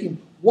 You're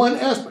taking one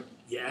aspect.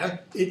 Yeah,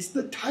 it's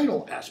the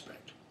title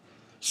aspect.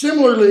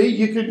 Similarly,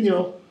 you could,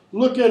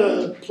 look at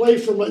a play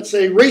from, let's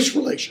say, race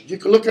relations. You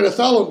could look at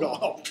Othello and go,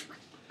 oh,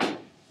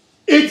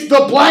 it's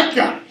the black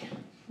guy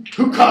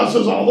who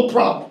causes all the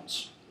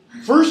problems.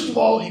 First of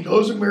all, he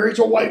goes and marries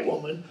a white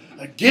woman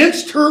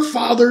against her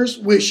father's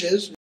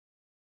wishes.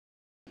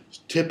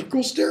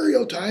 Typical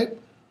stereotype,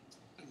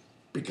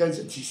 because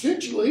it's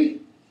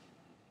essentially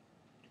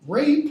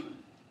rape.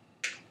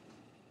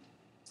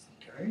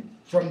 Okay?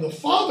 From the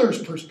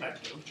father's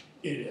perspective,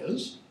 it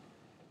is.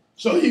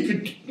 So you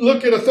could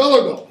look at Othello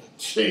and go,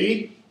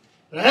 see,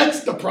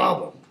 that's the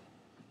problem.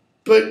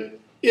 But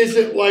is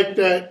it like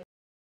that?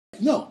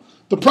 No.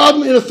 The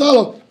problem in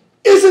Othello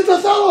isn't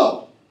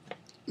Othello.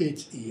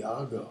 It's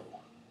Iago.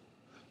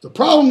 The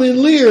problem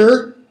in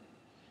Lear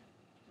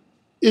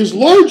is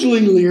largely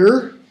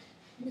Lear,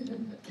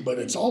 but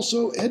it's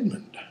also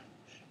Edmund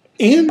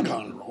and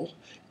Goneril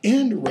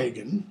and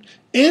Regan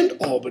and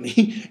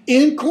Albany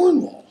and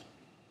Cornwall.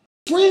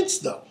 France,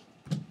 though.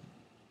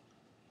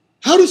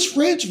 How does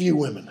France view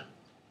women?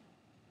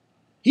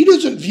 He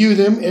doesn't view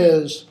them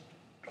as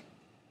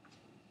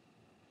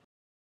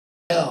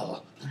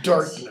hell,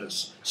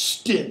 darkness,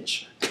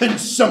 stench,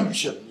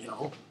 consumption,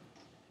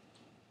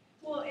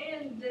 Well,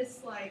 and this,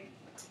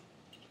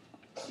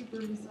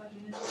 super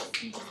misogynistic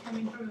speech is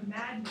coming from a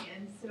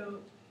madman, so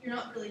You're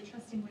not really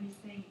trusting what he's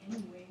saying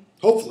anyway.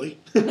 Hopefully.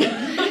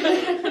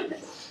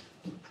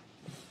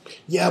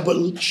 Yeah,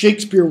 but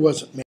Shakespeare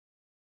wasn't mad.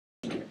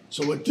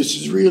 So what this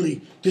is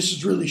really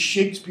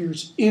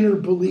Shakespeare's inner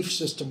belief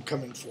system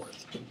coming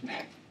forth.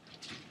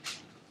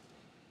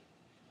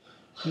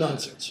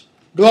 Nonsense.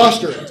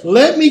 Gloucester,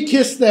 let me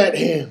kiss that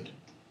hand.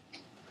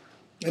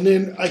 And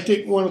then I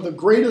think one of the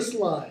greatest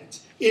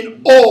lines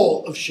in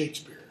all of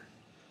Shakespeare.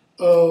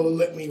 Oh,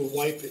 let me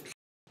wipe it.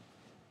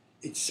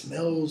 It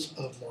smells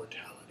of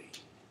mortality.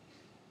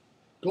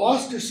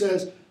 Gloucester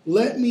says,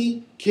 let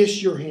me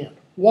kiss your hand.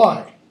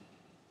 Why?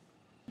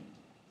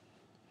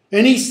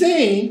 And he's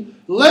saying,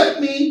 let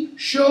me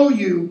show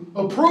you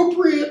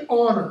appropriate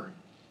honor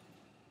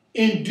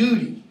and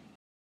duty.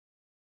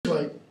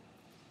 Like,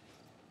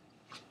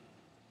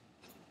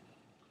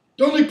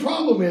 the only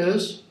problem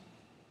is,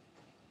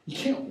 you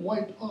can't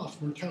wipe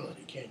off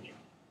mortality, can you?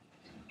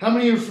 How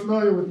many are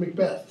familiar with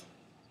Macbeth?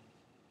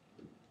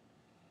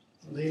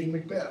 Lady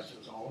Macbeth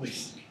is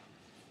always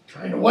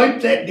trying to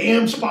wipe that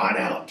damn spot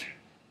out.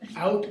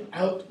 Out,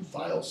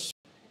 vile spot.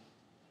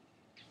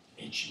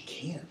 And she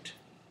can't.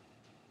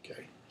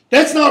 Okay?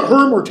 That's not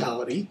her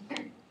mortality.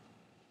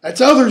 That's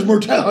others'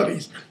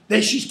 mortalities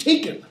that she's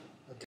taken.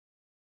 Okay.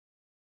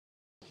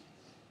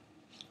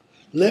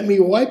 Let me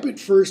wipe it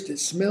first. It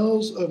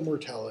smells of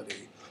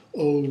mortality.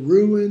 O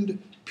ruined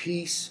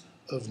piece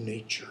of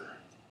nature.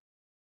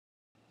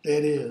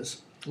 That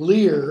is,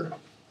 Lear,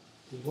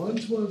 who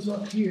once was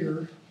up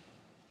here,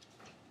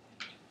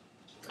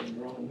 on the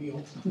wrong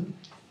wheel,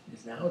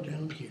 is now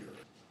down here.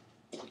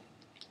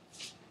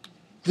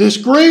 This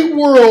great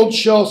world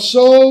shall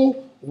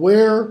so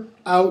wear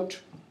out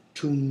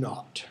to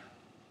naught.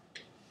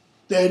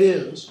 That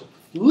is,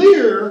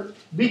 Lear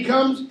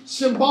becomes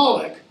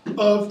symbolic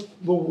of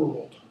the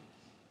world.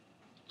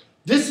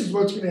 This is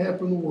what's going to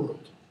happen in the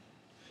world.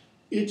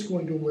 It's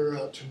going to wear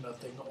out to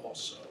nothing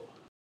also.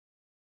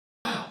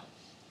 Wow,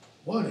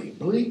 what a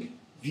bleak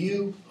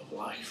view of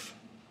life.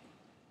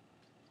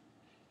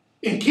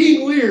 And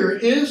King Lear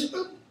is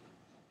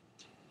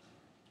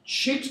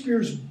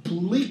Shakespeare's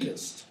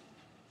bleakest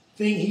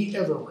thing he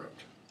ever wrote.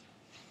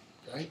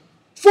 Okay?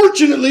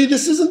 Fortunately,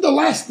 this isn't the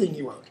last thing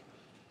he wrote.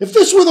 If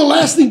this were the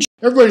last thing,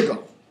 everybody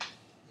go,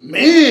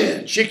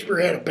 man, Shakespeare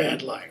had a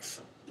bad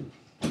life.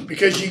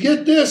 Because you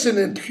get this and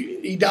then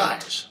he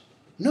dies.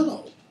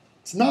 No,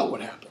 it's not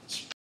what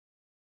happens.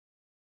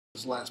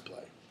 His last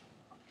play.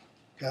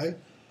 Okay?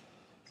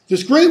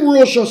 This great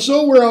world shall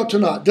so wear out to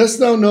naught. Dost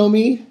thou know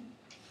me?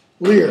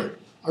 Lear,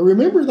 I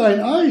remember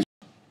thine eyes.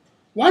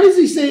 Why does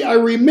he say, I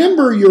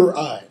remember your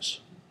eyes?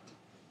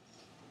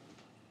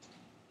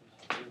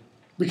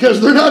 Because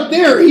they're not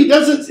there. He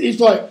doesn't, he's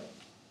like,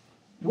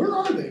 where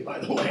are they, by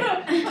the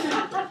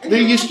way?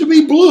 They used to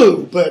be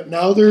blue, but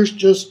now there's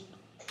just,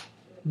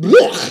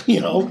 blech,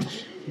 you know,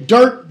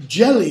 dark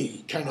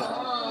jelly kind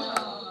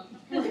of.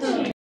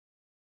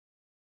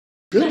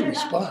 Good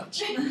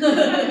response.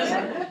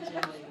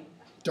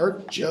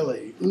 Dark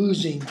jelly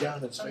oozing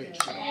down its face.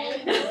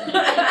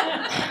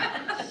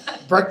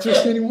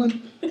 Breakfast,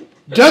 anyone?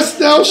 Dost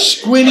thou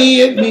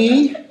squinny at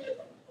me?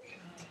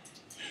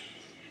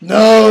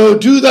 No,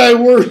 do thy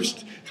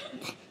worst.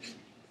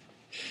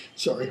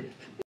 Sorry.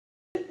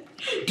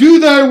 Do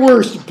thy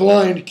worst,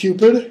 blind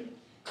Cupid.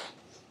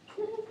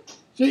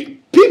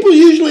 See, people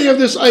usually have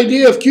this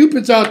idea of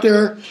Cupid's out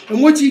there,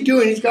 and what's he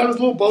doing? He's got his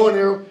little bow and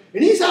arrow,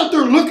 and he's out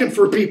there looking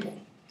for people.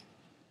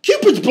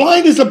 Cupid's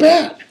blind as a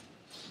bat.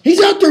 He's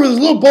out there with his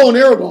little bow and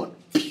arrow going,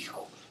 pew,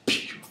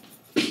 pew,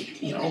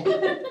 pew, you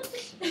know.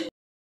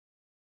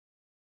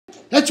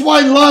 That's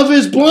why love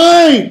is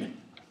blind.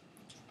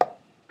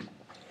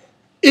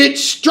 It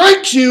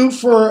strikes you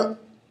for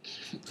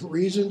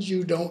reasons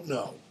you don't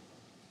know.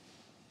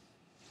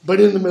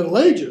 But in the Middle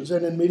Ages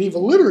and in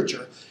medieval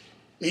literature,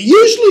 it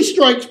usually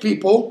strikes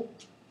people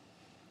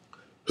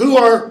who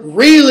are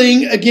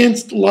railing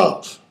against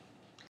love.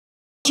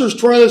 There's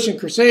Troilus and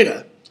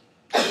Cressida.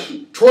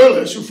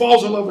 Troilus, who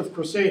falls in love with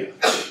Cressida.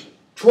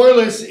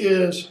 Troilus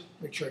is,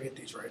 make sure I get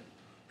these right.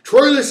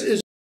 Troilus is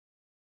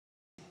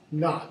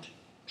not.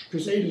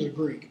 Cressida is a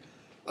Greek.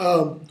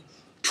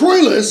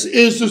 Troilus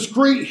is this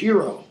great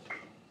hero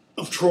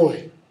of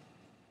Troy.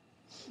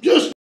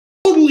 Just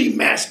totally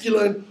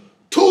masculine,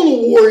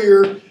 total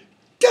warrior,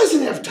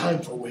 doesn't have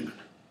time for women.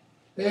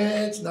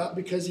 And it's not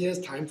because he has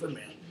time for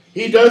men.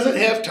 He doesn't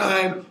have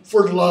time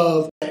for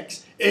love,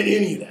 sex, and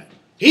any of that.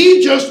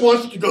 He just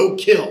wants to go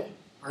kill,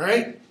 all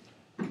right?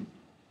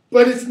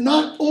 But it's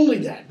not only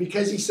that,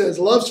 because he says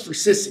love's for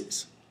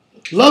sissies.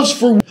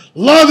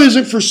 Love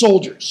isn't for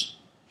soldiers.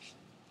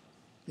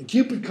 And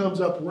Cupid comes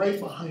up right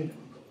behind him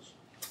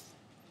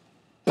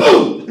and goes,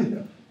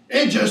 boom!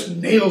 And just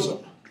nails him.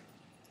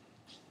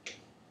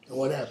 And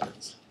what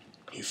happens?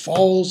 He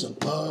falls in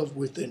love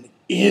with an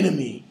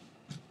enemy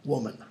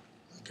woman.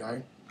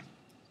 Okay?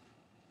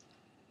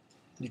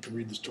 You can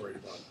read the story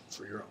about it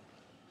for your own.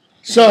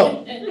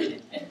 So.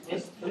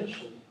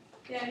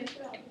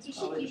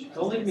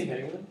 Don't leave me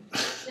hanging.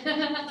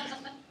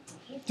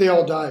 They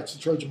all died. It's the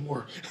Trojan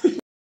War.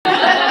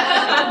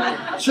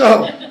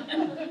 So.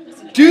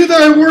 Do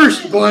thy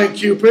worst, blind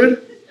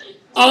Cupid.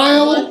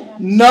 I'll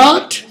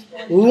not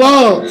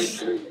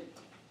love.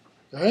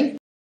 Okay?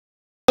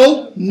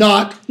 I'll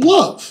not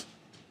love.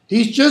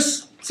 He's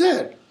just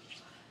said,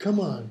 come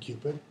on,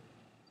 Cupid.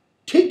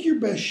 Take your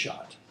best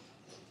shot.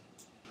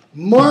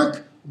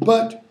 Mark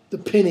but the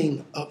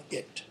pinning of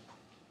it.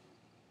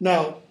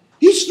 Now,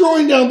 he's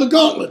throwing down the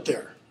gauntlet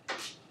there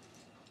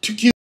to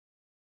Cupid.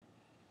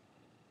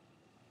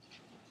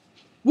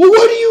 Well,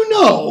 what do you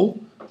know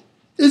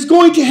is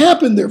going to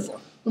happen, therefore?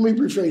 Let me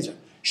rephrase it.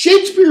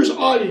 Shakespeare's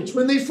audience,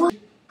 when they first,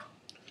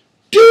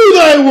 do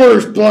thy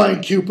worst,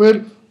 blind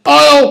Cupid,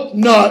 I'll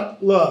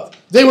not love.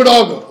 They would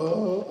all go,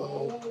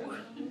 uh-oh,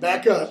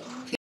 back up.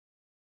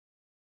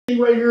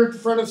 Right here at the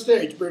front of the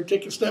stage, better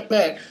take a step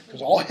back,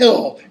 because all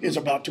hell is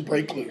about to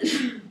break loose.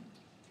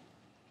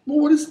 Well,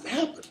 what has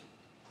happened?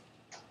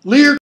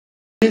 Lear,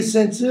 his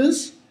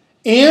senses,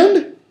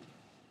 and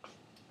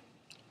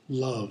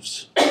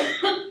loves.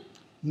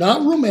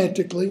 Not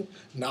romantically,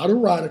 not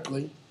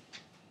erotically.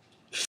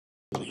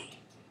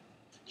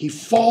 He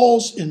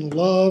falls in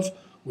love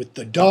with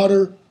the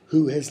daughter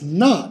who has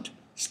not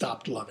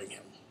stopped loving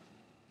him.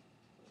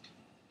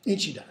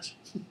 And she does.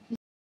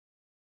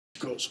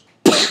 Goes,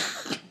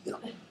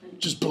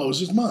 just blows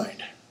his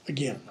mind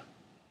again.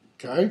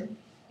 Okay?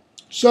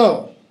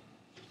 So,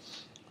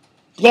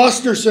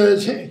 Gloucester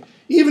says, hey,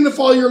 even if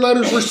all your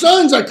letters were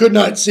sons, I could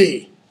not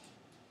see.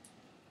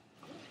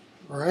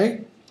 All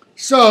right?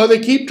 So they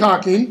keep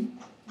talking.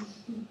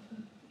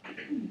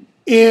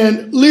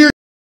 And Lear,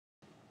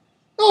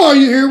 oh, are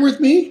you here with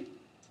me?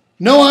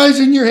 No eyes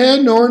in your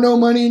head, nor no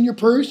money in your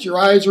purse. Your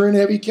eyes are in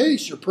heavy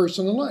case, your purse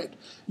in the light.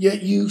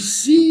 Yet you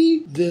see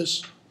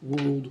this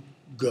world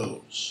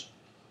goes.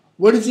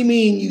 What does he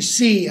mean, you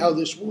see how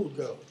this world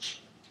goes?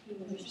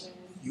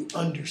 You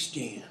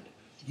understand.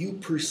 You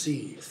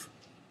perceive.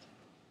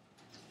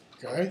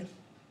 Okay?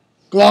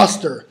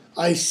 Gloucester,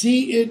 I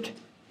see it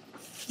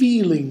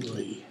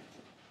feelingly.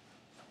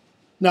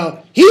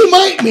 Now, he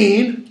might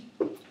mean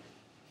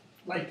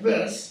like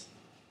this.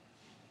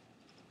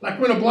 Like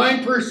when a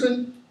blind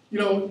person,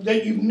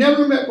 that you've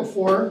never met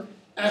before,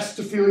 asks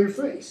to feel your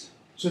face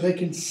so they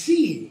can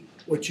see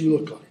what you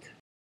look like.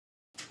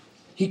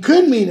 He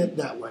could mean it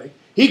that way.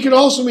 He could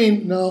also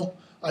mean, no,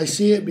 I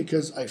see it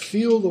because I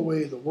feel the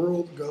way the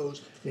world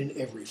goes in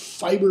every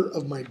fiber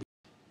of my being.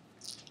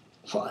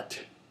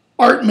 What?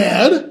 Art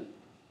mad?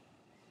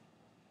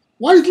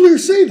 Why did Lear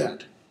say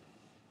that?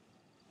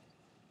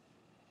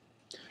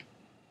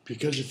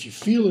 Because if you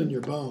feel in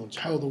your bones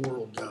how the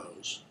world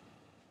goes,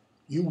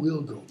 you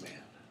will go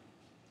mad.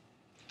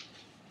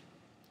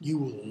 You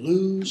will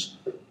lose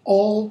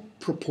all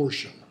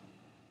proportion.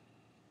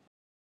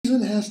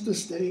 Reason has to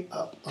stay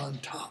up on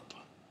top.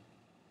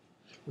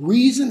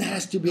 Reason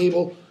has to be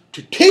able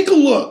to take a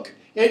look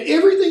at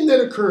everything that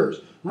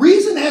occurs.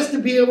 Reason has to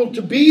be able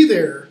to be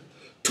there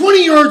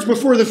 20 yards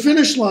before the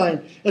finish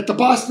line at the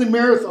Boston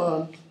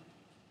Marathon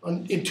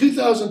in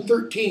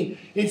 2013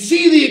 and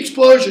see the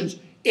explosions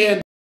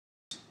and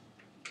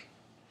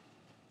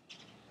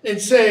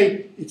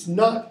say, it's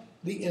not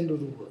the end of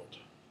the world.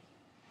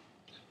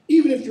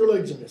 Even if your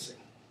legs are missing,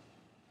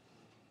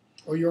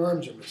 or your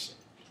arms are missing,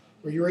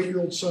 or your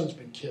 8-year-old son's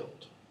been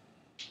killed.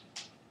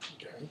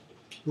 Okay?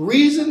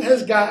 Reason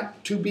has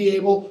got to be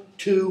able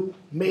to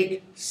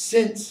make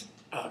sense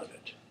out of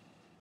it.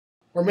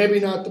 Or maybe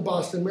not the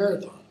Boston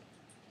Marathon.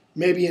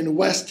 Maybe in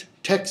West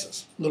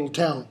Texas, little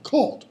town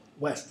called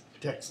West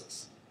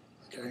Texas.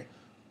 Okay?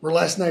 Where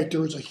last night there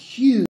was a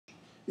huge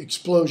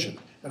explosion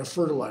at a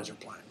fertilizer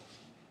plant.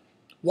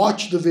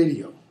 Watch the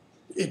video.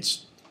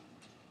 It's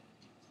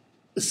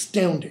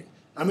astounding.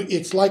 I mean,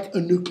 it's like a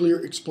nuclear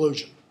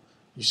explosion.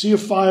 You see a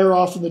fire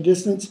off in the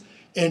distance,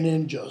 and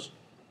then just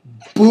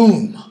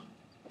boom.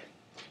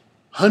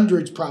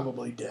 Hundreds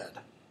probably dead,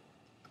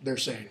 they're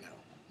saying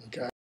now.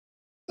 Okay?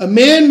 A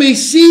man may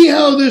see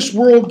how this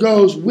world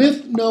goes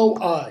with no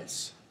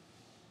eyes.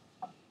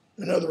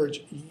 In other words,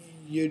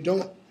 you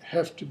don't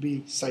have to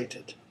be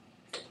sighted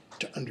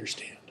to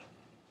understand.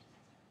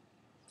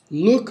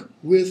 Look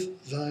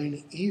with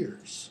thine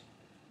ears.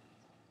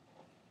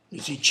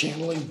 Is he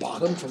channeling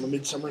Bottom from A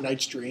Midsummer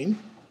Night's Dream?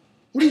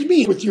 What do you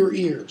mean with your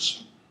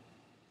ears?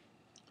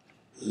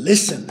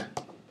 Listen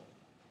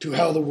to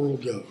how the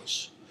world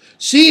goes.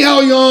 See how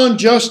yon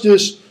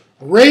justice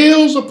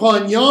rails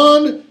upon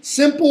yon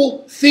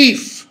simple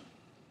thief.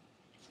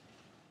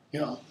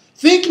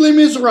 Think Les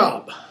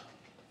Miserables.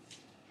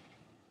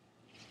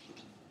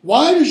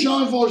 Why does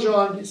Jean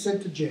Valjean get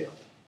sent to jail?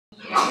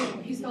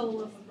 He stole a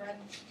loaf of bread.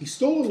 He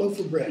stole a loaf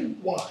of bread.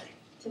 Why?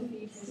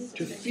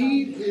 To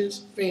feed his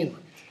family.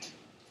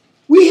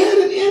 We had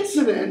an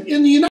incident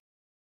in the United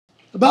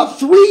States about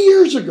 3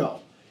 years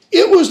ago.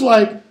 It was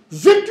like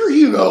Victor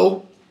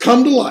Hugo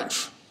come to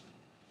life.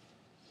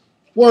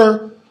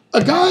 Where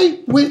a guy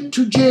went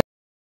to jail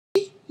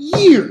 20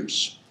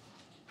 years.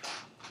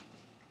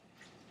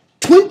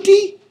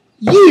 20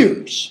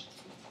 years.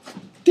 I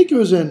think it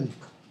was in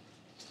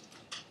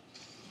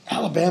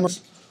Alabama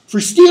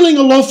for stealing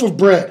a loaf of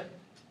bread.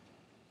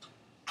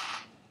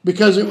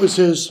 Because it was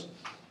his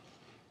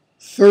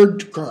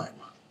Third crime.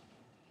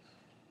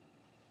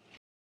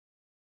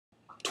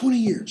 20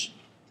 years.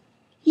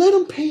 Let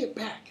them pay it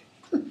back.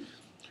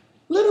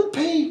 Let them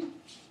pay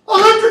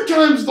 100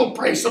 times the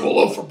price of a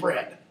loaf of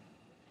bread.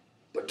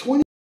 But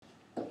 20.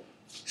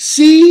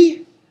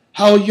 See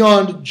how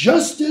yon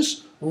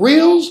justice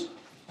rails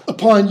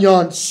upon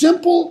yon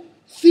simple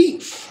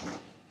thief.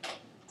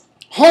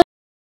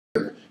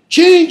 Harder,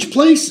 change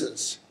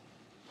places.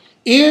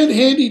 And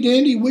handy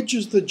dandy, which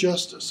is the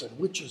justice and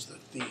which is the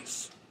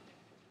thief?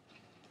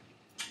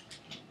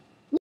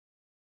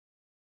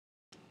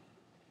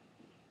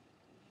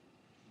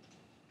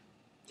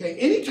 Okay,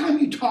 anytime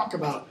you talk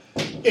about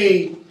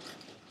an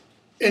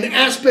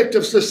aspect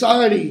of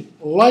society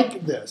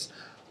like this,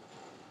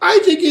 I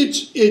think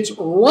it's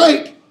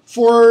right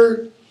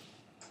for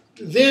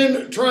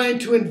then trying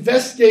to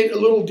investigate a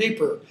little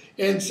deeper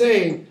and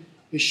saying,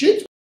 is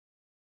Shakespeare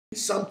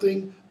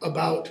something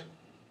about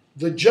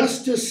the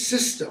justice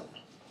system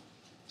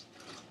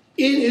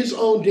in his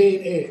own day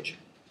and age?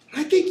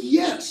 I think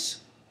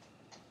yes.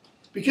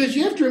 Because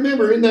you have to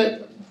remember in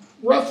that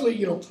roughly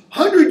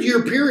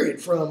 100-year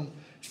period from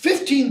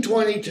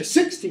 1520 to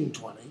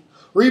 1620,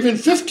 or even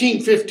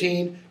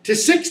 1515 to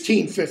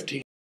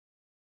 1615,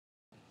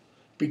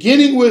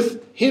 beginning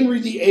with Henry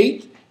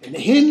VIII and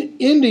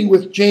ending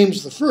with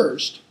James I,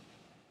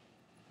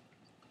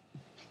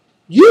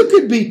 you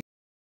could be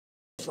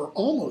for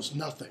almost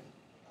nothing.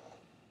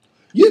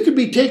 You could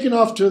be taken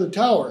off to the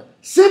tower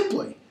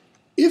simply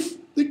if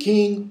the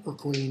king or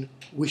queen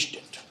wished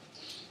it.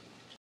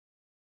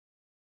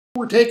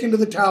 Were taken to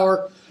the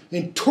tower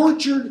and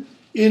tortured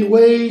in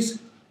ways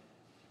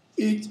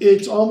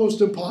it's almost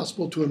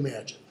impossible to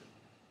imagine.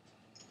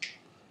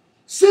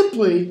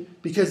 Simply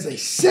because they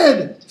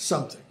said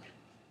something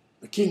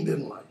the king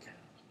didn't like.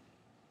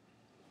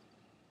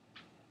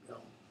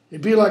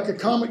 It'd be like a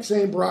comic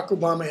saying Barack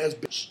Obama has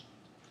bitch.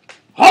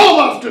 Haul him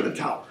off to the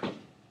tower.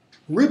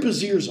 Rip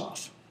his ears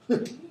off. You're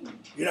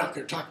not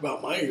going to talk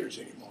about my ears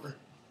anymore.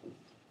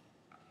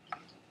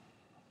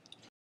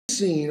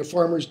 Seen a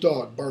farmer's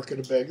dog bark at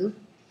a beggar.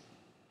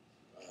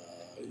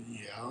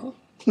 Yeah.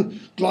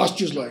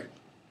 Gloucester's like,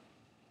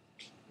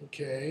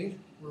 okay,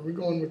 where are we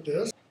going with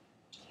this?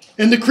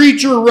 And the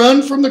creature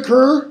run from the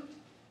cur.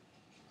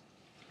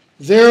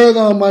 There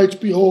thou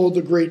mightst behold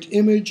the great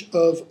image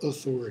of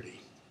authority.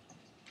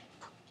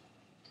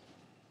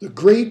 The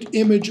great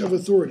image of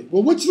authority.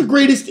 Well, what's the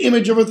greatest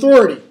image of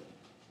authority?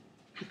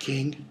 The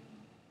king.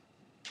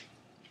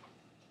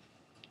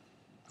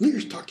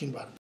 Lear's talking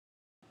about it.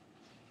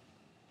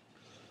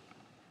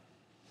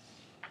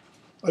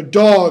 A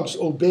dog's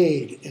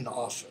obeyed in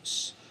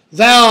office.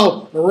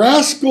 Thou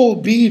rascal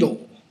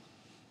beetle.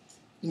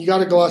 And you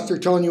got a gloss there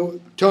telling you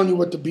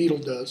what the beetle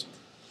does.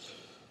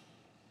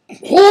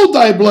 Hold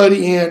thy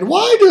bloody hand.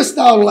 Why dost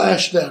thou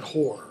lash that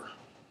whore?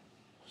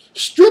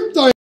 Strip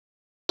thy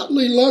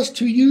lust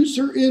to use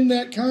her in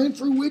that kind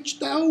for which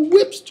thou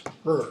whipst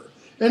her.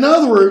 In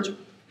other words,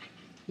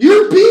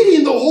 you're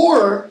beating the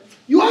whore.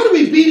 You ought to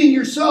be beating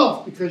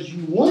yourself because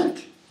you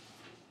want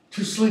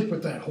to sleep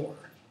with that whore.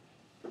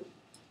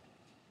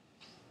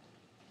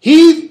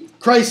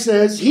 Christ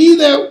says, he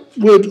that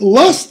would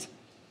lust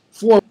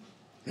for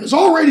has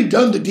already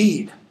done the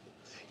deed.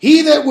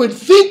 He that would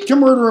think to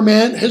murder a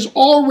man has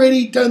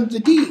already done the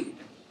deed.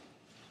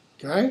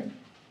 Okay?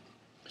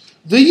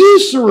 The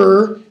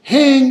usurer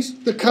hangs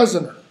the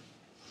cozener.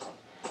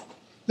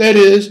 That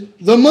is,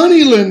 the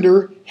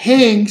moneylender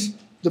hangs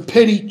the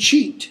petty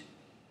cheat.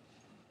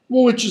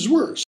 Well, which is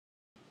worse?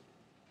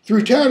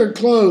 Through tattered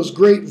clothes,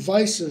 great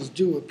vices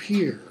do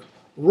appear.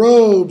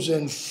 Robes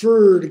and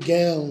furred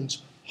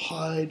gowns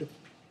hide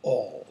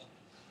all.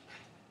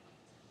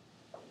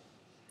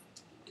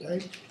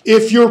 Okay?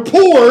 If you're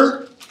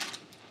poor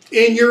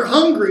and you're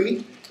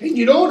hungry and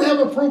you don't have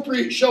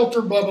appropriate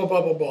shelter, blah, blah,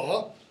 blah, blah,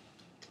 blah,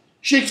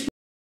 Shakespeare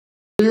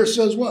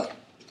says what?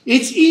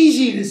 It's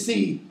easy to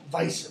see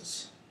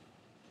vices.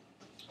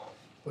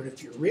 But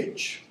if you're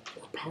rich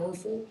or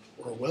powerful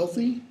or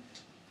wealthy,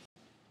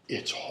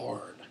 it's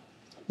hard.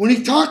 When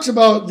he talks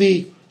about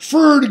the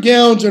furred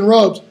gowns and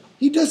robes,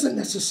 he doesn't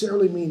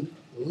necessarily mean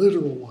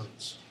literal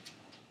ones.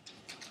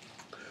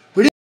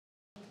 But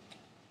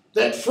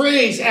that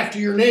phrase after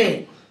your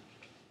name,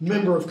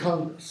 member of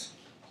Congress,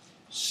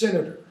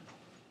 senator,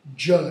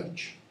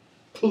 judge,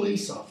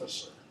 police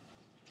officer,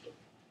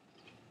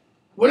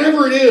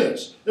 whatever it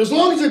is, as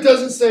long as it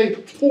doesn't say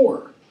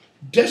poor,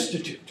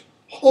 destitute,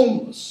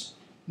 homeless,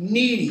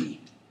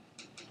 needy,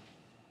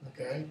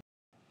 okay,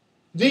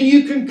 then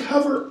you can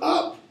cover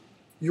up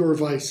your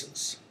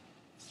vices.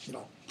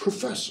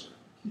 Professor.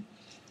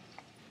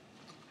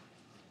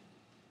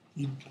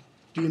 You'd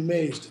be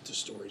amazed at the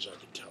stories I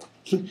could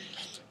tell.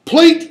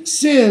 Plate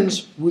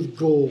sins with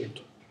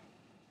gold.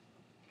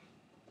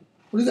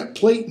 What does that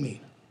plate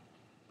mean?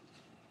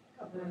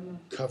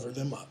 Cover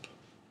them up.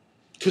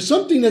 Because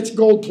something that's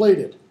gold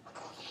plated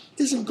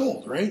isn't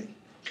gold, right?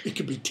 It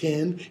could be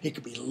tin, it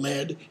could be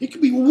lead, it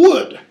could be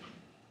wood.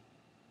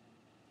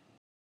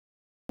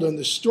 And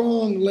the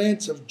strong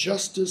lance of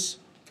justice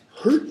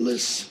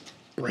hurtless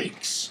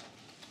breaks.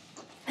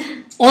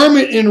 arm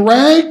it in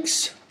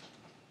rags.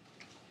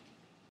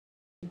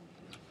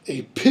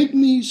 A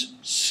pygmy's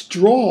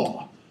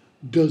straw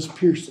does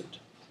pierce it.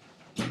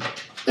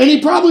 And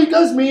he probably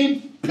does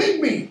mean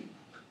pygmy.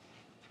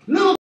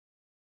 No.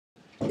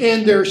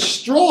 And their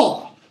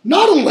straw,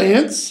 not a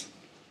lance.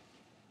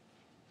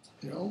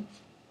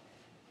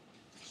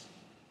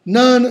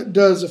 None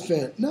does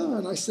offend.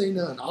 None, I say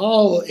none.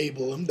 I'll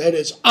enable them. That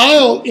is,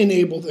 I'll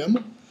enable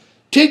them.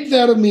 Take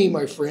that of me,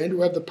 my friend,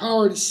 who have the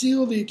power to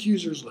seal the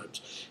accuser's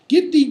lips.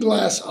 Get thee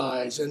glass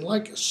eyes, and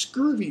like a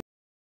scurvy,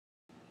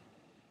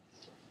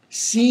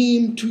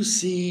 seem to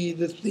see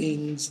the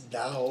things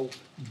thou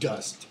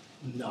dost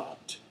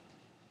not.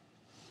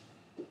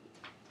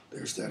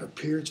 There's that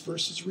appearance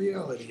versus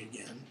reality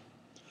again.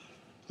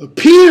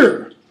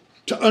 Appear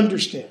to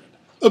understand.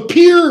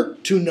 Appear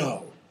to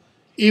know,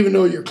 even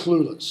though you're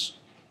clueless.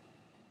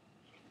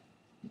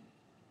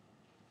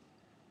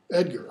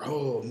 Edgar,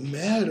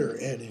 matter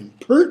and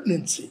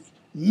impertinency.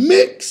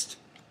 Mixed.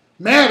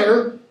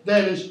 Matter,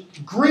 that is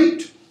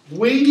great,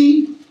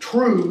 weighty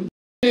truth.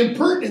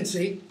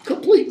 Impertinency,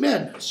 complete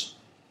madness.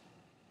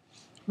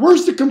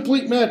 Where's the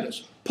complete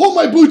madness? Pull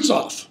my boots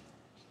off.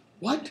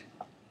 What?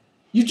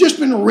 You've just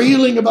been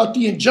railing about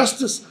the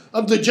injustice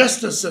of the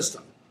justice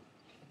system.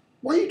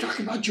 Why are you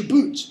talking about your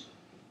boots?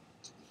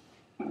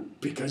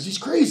 Because he's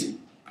crazy.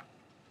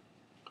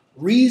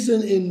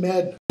 Reason in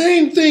madness.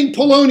 Same thing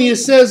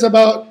Polonius says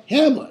about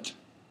Hamlet.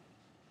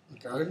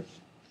 Okay?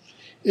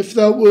 If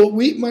thou wilt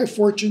weep my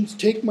fortunes,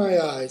 take my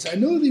eyes. I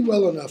know thee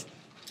well enough.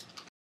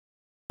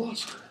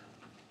 Lost her.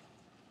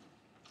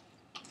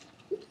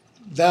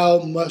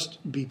 Thou must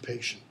be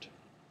patient.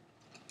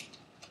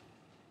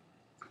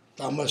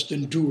 Thou must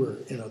endure,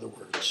 in other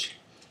words.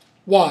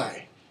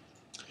 Why?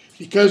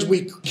 Because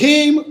we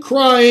came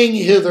crying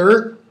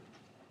hither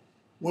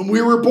when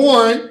we were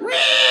born.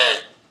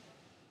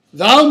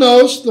 Thou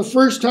knowest the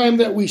first time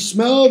that we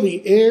smell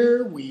the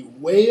air, we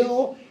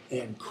wail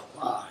and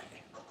cry.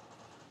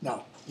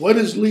 Now, what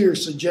is Lear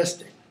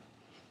suggesting?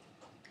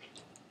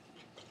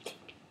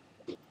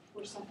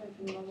 We're suffering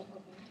from normal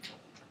living.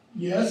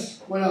 Yes.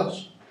 What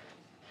else?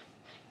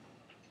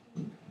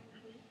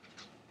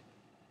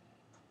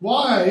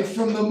 Why,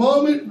 from the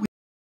moment we,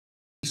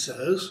 he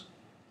says,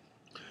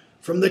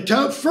 from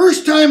the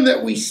first time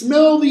that we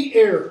smell the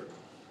air,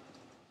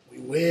 we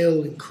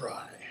wail and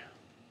cry.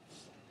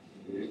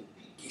 We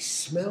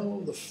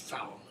smell the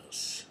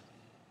foulness.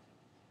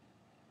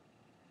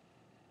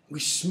 We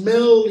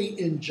smell the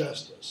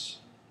injustice.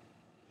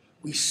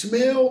 We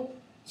smell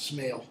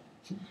the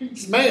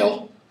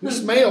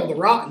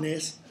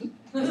rottenness.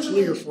 That's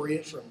Lear for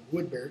you from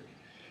Woodbury.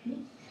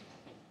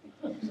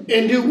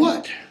 And do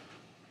what?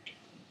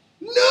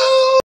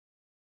 No!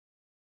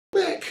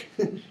 Back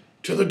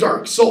to the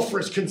dark,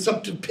 sulfurous,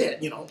 consumptive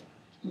pit,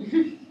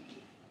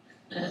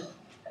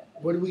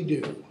 What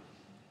do?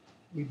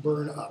 We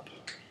burn up.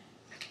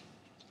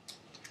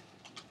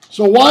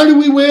 So why do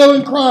we wail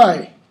and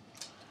cry?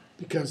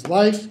 Because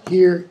life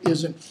here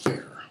isn't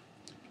fair.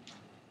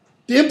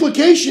 The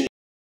implication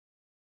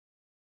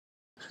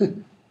is,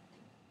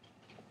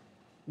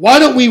 why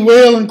don't we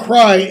wail and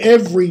cry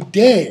every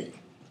day?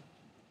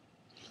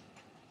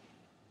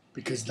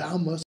 Because thou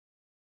must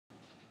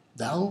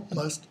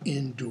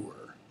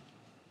endure.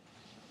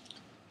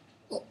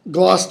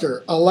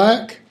 Gloucester,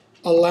 alack,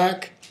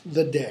 alack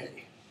the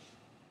day.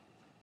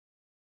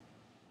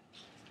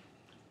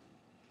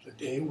 The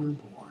day we're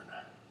born.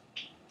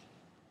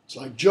 It's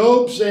like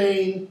Job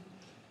saying,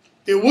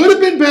 it would have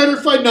been better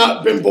if I'd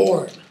not been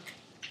born.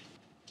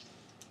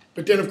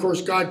 But then, of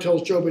course, God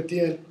tells Job at the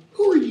end,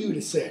 who are you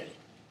to say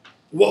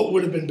what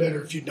would have been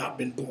better if you'd not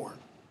been born?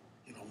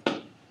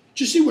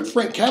 Just see what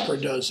Frank Capra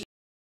does.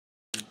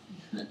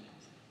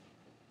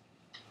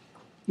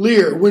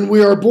 Lear, when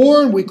we are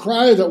born, we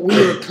cry that we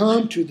are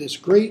come to this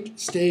great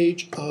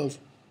stage of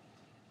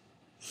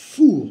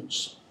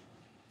fools.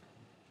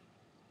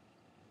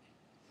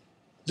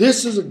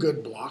 This is a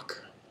good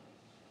block.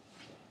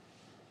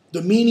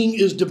 The meaning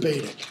is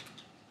debated.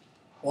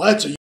 Well,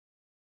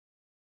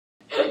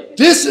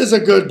 this is a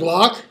good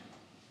block.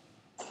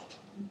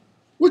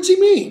 What's he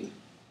mean?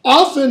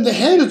 Often the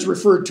head is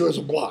referred to as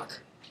a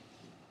block.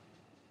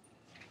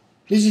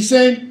 Is he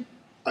saying,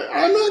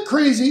 I'm not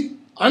crazy.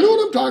 I know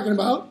what I'm talking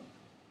about.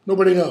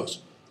 Nobody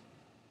knows.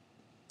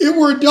 It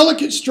were a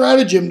delicate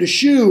stratagem to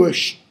shoe a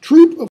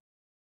troop of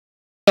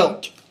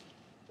felt.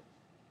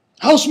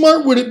 How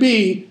smart would it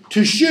be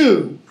to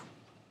shoe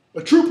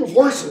a troop of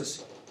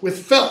horses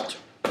with felt?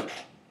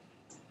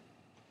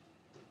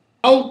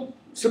 How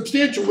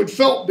substantial would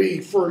felt be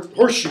for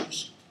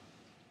horseshoes?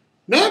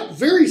 Not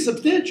very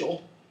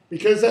substantial,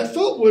 because that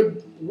felt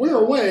would wear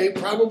away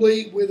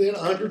probably within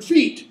 100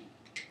 feet.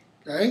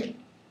 Okay?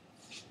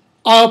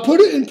 I'll put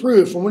it in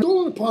proof. When we're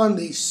going upon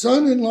the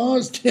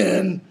son-in-law's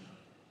den,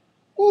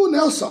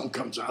 now something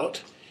comes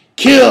out.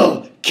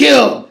 Kill,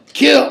 kill,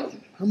 kill.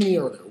 How many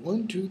are there?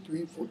 1, 2,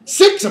 3, 4,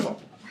 6 of them.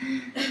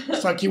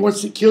 It's like he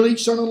wants to kill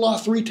each son-in-law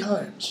 3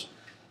 times.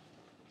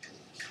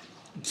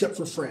 Except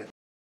for Fred.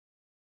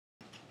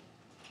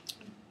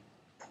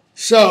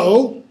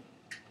 So,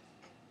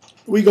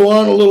 we go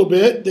on a little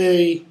bit.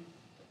 They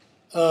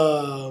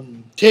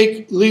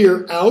take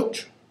Lear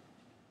out,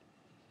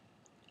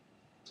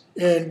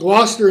 and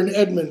Gloucester and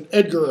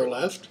Edgar are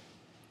left.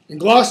 And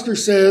Gloucester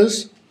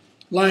says,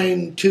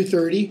 line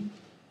 230,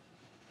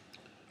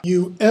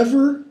 "You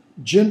ever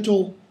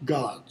gentle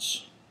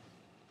gods."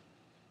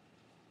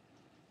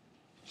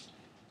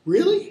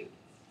 Really?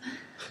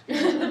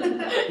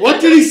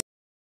 What did he say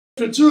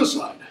after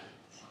suicide?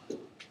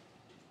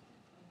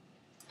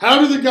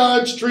 How do the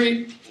gods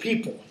treat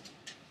people?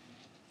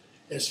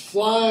 As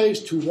flies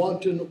to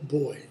wanton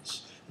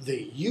boys.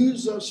 They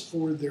use us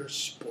for their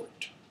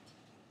sport.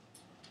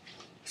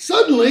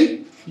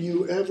 Suddenly,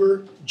 you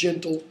ever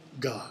gentle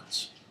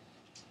gods.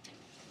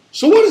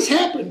 So what has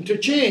happened to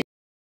change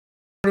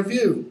point of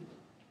view?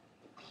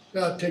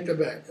 I'll take that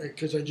back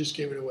because I just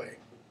gave it away.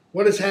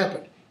 What has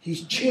happened?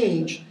 He's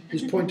changed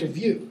his point of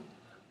view.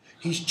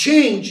 He's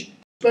changed his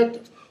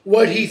perspective.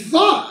 What he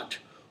thought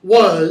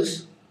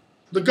was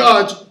the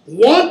gods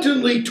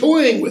wantonly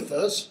toying with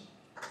us,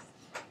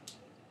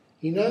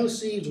 he now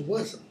sees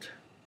wasn't.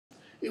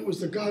 It was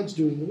the gods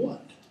doing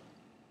what?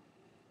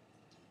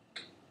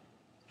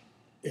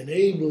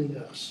 Enabling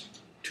us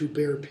to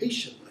bear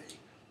patiently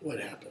what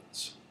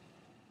happens.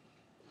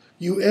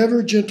 You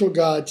ever gentle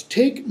gods,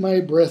 take my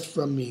breath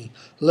from me.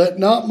 Let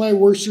not my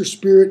worser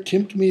spirit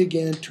tempt me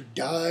again to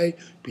die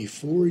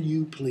before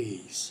you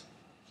please.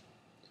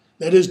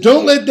 That is,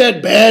 don't let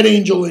that bad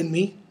angel in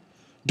me,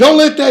 don't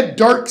let that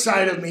dark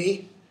side of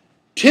me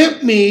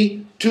tempt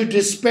me to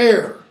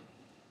despair,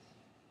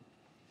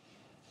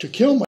 to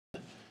kill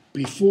myself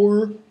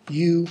before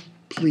you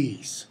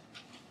please.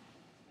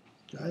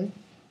 Okay?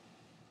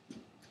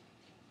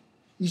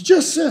 He's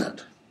just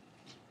said,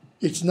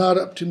 it's not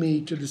up to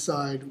me to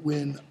decide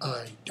when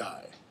I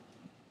die.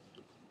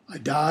 I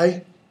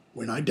die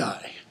when I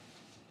die.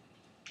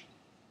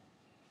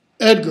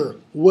 Edgar,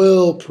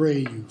 well pray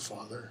you,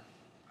 Father.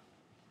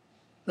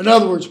 In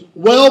other words,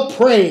 well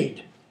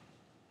prayed,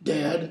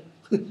 Dad.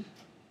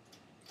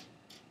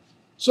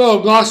 So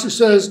Gloucester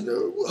says,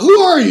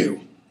 who are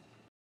you?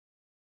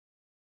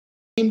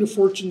 Came to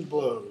fortune's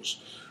blows,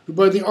 who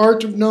by the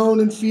art of known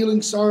and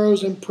feeling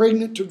sorrows and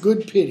pregnant to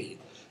good pity.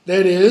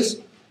 That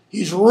is,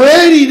 he's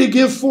ready to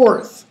give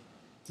forth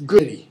good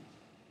pity.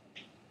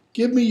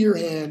 Give me your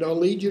hand, I'll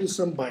lead you to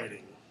some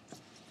biting.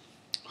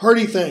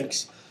 Hearty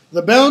thanks.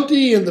 The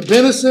bounty and the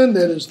benison,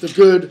 that is the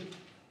good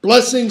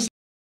blessings,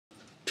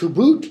 to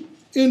boot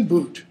and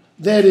boot.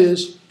 That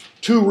is,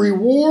 to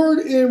reward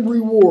and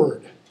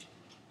reward.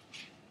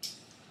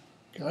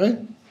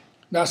 Okay?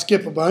 Now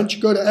skip a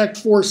bunch. Go to Act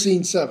 4,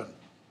 Scene 7.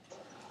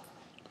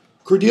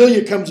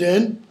 Cordelia comes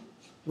in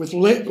with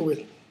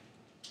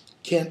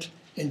Kent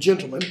and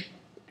gentlemen.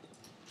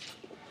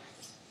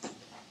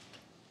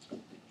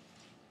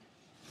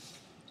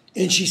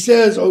 And she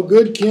says, O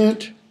good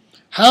Kent,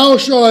 how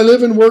shall I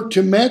live and work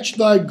to match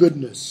thy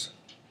goodness?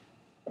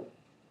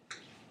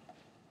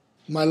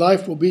 My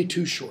life will be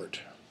too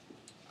short.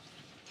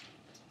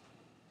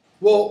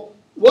 Well,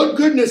 what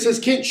goodness has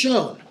Kent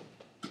shown?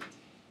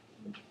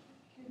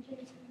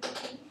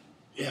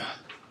 Yeah.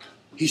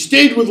 He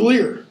stayed with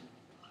Lear.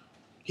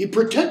 He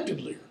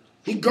protected Lear.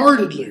 He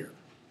guarded Lear.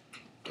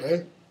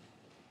 Okay?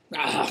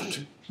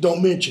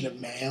 Don't mention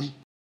it, ma'am.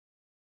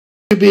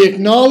 To be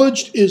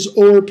acknowledged is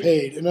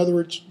o'erpaid. In other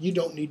words, you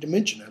don't need to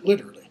mention it,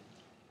 literally.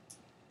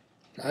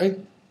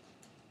 Okay?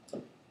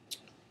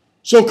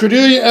 So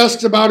Cordelia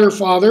asks about her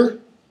father,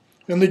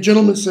 and the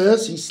gentleman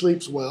says he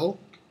sleeps well.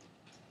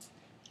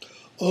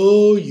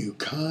 Oh, you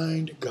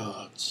kind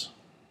gods.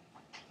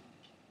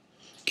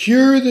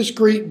 Cure this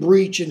great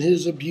breach in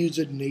his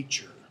abused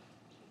nature.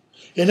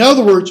 In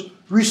other words,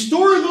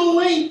 restore the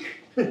link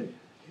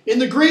in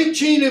the great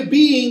chain of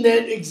being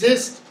that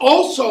exists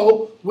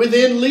also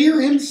within Lear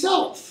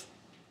himself.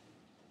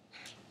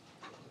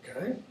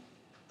 Okay?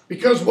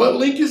 Because what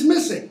link is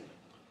missing?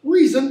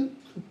 Reason.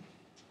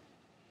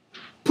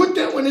 Put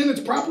that one in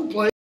its proper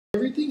place,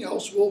 everything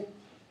else will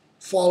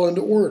fall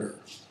into order.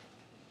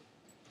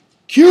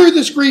 Cure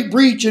this great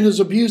breach in his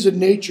abused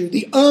nature,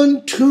 the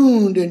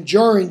untuned and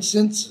jarring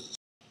senses.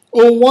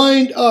 O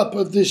wind up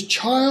of this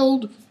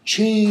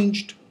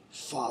child-changed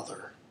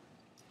father.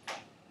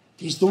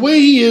 He's the way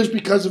he is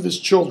because of his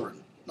children.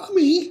 Not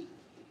me,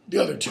 the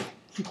other two.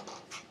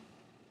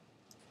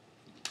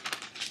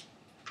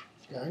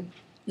 Okay?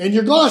 And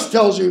your gloss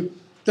tells you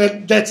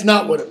that that's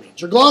not what it means.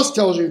 Your gloss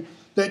tells you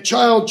that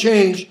child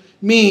change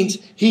means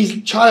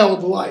he's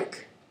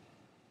childlike.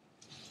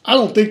 I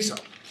don't think so.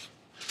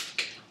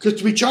 Because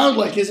to be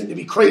childlike isn't to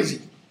be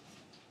crazy.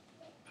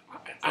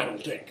 I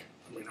don't think.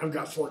 I mean, I've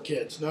got 4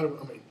 kids.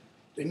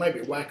 They might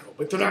be wacko,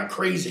 but they're not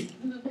crazy.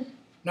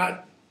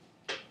 Not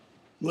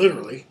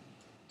literally.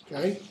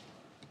 Okay?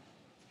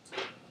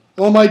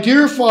 Oh, my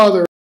dear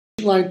Father,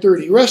 line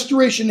 30,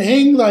 restoration,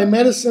 hang thy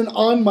medicine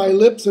on my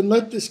lips, and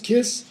let this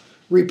kiss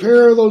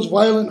repair those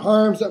violent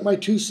harms that my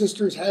 2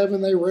 sisters have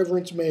in thy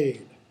reverence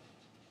made.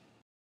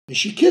 And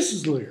she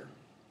kisses Lear.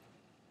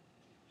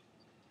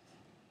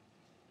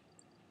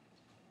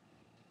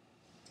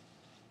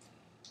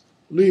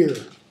 Lear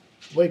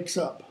wakes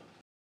up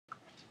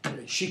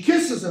She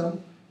kisses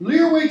him.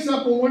 Lear wakes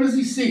up, and what does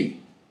he see?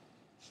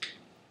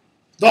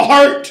 The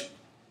heart.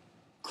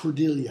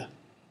 Cordelia.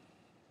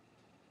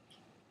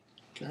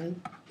 Okay?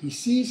 He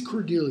sees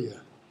Cordelia.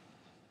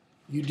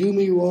 You do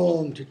me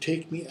wrong to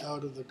take me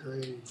out of the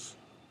grave.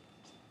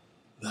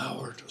 Thou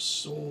art a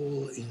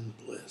soul in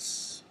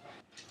bliss.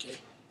 Okay.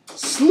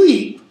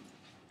 Sleep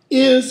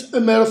is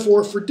a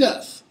metaphor for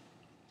death.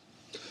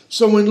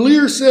 So when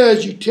Lear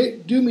says, you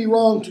do me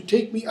wrong to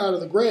take me out of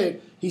the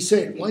grave, he's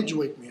saying, why'd you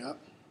wake me up?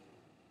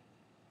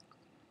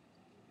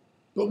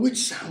 But which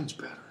sounds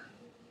better?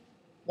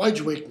 Why'd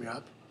you wake me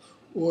up?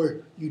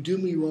 Or you do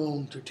me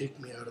wrong to take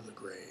me out of the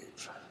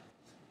grave?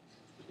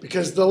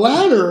 Because the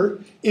latter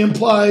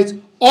implies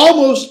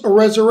almost a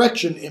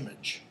resurrection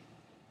image.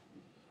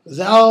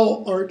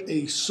 Thou art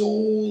a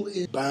soul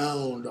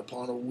bound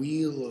upon a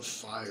wheel of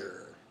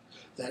fire,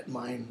 that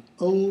mine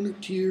own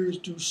tears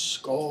do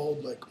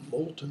scald like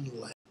molten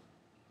lead.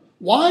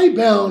 Why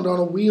bound on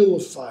a wheel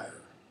of fire?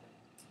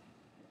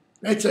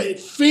 That's a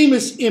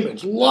famous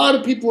image. A lot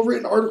of people have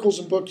written articles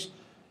and books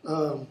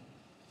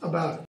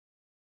about it.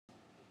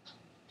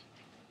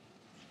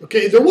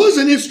 Okay, there was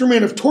an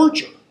instrument of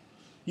torture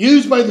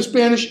used by the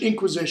Spanish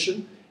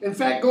Inquisition, in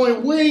fact,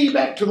 going way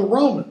back to the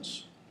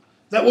Romans.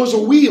 That was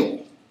a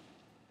wheel.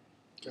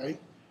 Okay,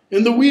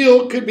 and the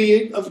wheel could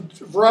be of a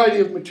variety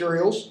of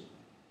materials.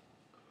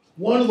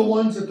 One of the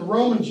ones that the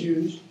Romans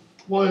used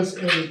was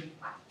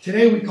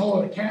today we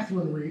call it a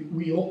Catherine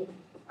wheel,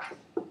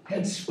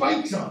 had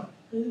spikes on it.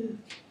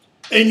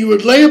 And you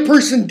would lay a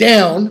person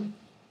down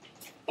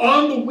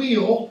on the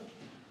wheel,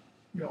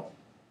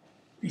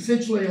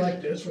 essentially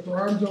like this, with their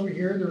arms over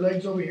here, their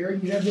legs over here,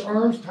 and you have their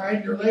arms tied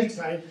and their legs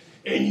tied,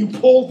 and you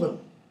pull them.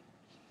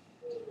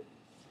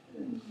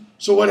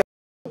 So what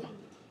happens?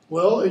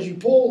 Well, as you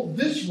pull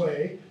this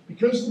way,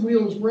 because the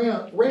wheel is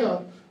round,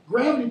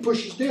 gravity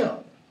pushes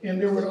down,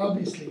 and there would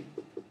obviously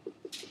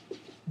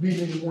be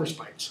many more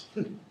spikes.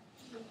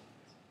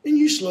 And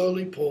you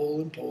slowly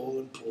pull and pull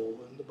and pull,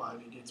 and the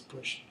body gets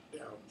pushed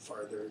down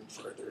farther and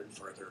farther and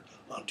farther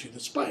onto the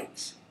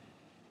spikes.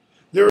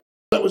 There was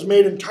that was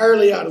made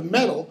entirely out of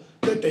metal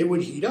that they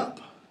would heat up.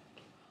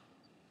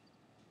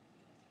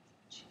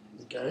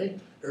 Okay?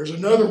 There's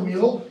another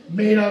wheel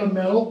made out of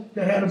metal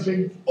that had a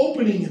big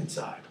opening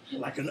inside,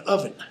 like an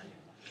oven.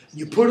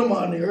 You put them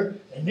on there,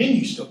 and then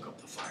you stoke up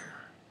the fire.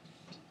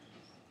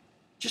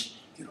 Just,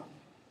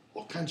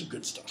 all kinds of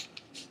good stuff.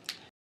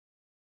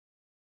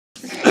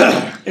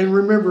 And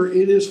remember,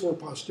 it is for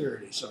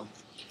posterity. So,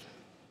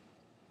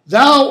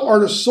 thou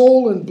art a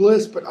soul in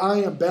bliss, but I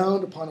am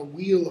bound upon a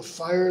wheel of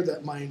fire,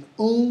 that mine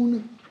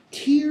own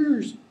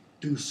tears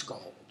do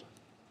scald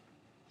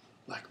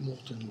like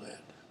molten lead.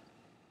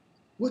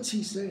 What's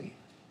he saying?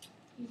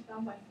 He's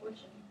bound by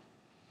fortune.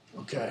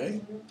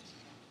 Okay.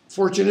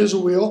 Fortune is a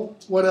wheel.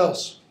 What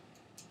else?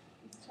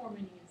 He's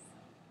tormenting himself.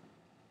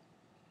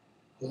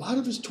 A lot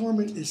of his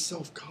torment is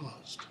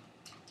self-caused.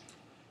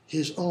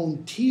 His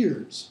own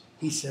tears,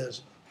 he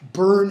says,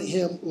 burn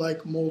him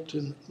like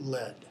molten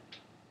lead.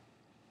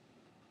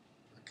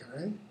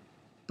 Okay?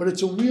 But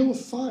it's a wheel of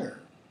fire.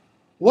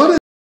 What is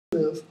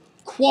the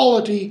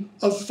quality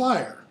of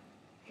fire?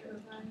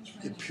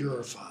 It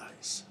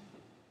purifies.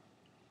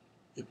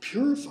 It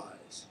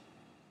purifies.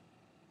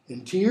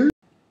 And tears,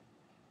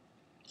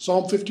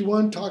 Psalm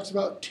 51 talks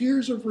about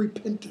tears of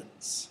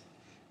repentance,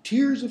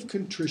 tears of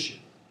contrition,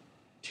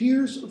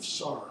 tears of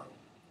sorrow.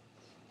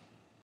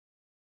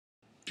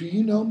 Do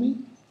you know me?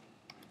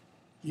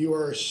 You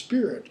are a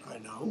spirit, I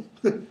know.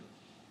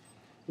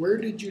 Where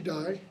did you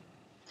die?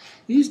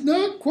 He's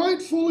not quite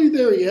fully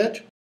there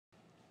yet.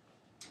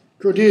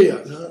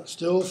 Cordelia,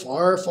 still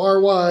far,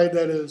 far wide,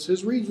 that is.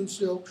 His region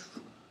still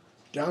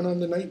down on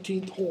the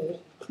 19th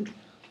hole.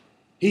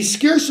 He's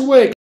scarce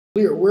awake.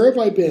 Lear, where have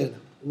I been?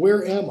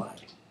 Where am I?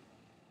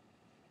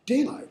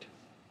 Daylight.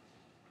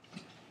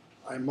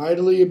 I'm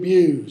mightily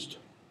abused.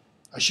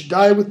 I should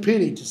die with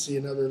pity to see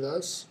another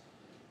thus.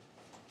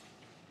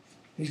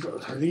 He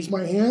goes, are these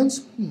my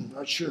hands?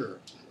 Not sure.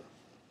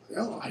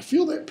 Well, I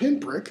feel that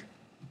pinprick.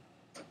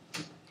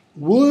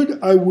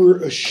 Would I were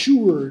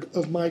assured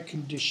of my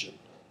condition.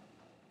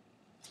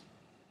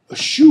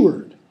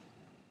 Assured.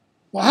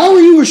 Well, how are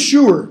you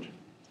assured?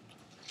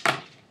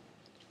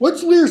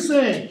 What's Lear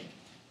saying?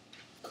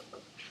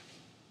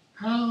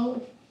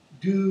 How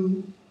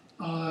do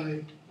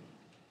I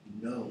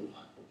know?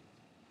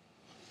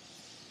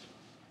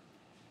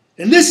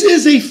 And this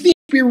is a theme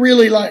he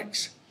really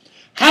likes.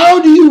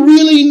 How do you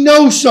really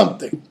know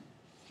something?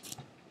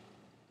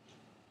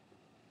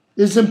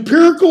 Is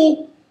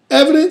empirical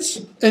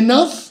evidence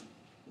enough?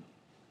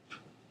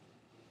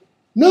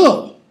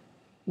 No.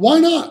 Why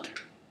not?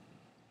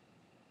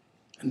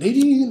 And they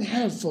didn't even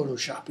have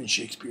Photoshop in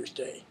Shakespeare's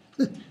day.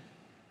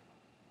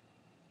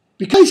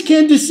 Because it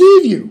can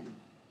deceive you.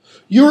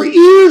 Your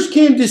ears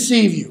can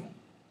deceive you.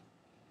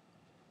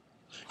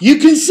 You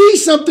can see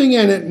something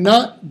and it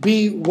not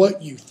be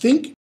what you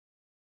think.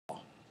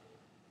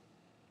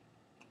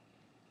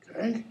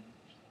 Okay?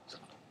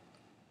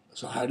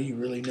 So how do you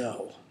really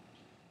know?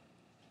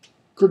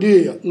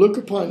 Cordelia, look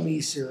upon me,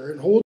 sir, and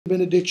hold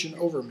benediction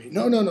over me.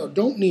 No, no, no,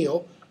 don't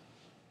kneel.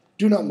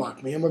 Do not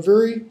mock me. I'm a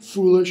very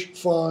foolish,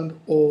 fond,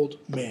 old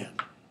man.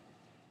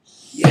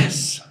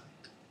 Yes.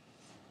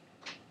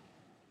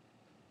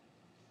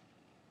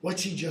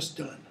 What's he just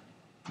done?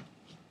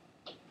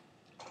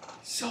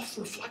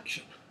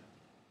 Self-reflection.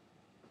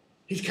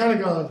 He's kind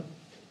of gone,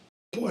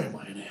 boy, am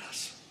I an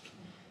ass.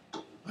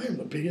 I am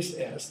the biggest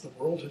ass the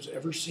world has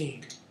ever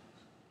seen.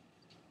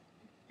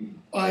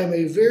 I am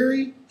a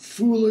very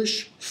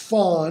foolish,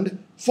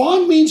 fond.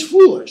 Fond means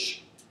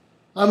foolish.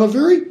 I'm a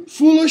very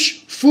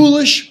foolish,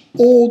 foolish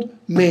old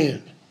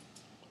man.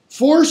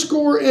 80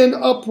 and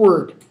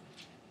upward.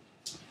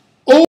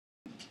 Old.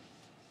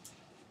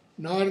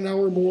 Not an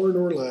hour more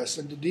nor less.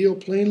 And to deal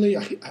plainly,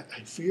 I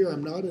fear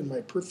I'm not in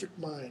my perfect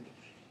mind.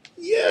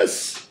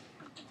 Yes.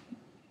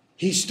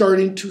 He's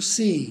starting to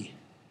see.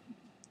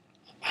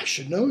 I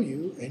should know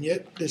you, and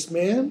yet this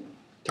man,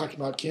 talking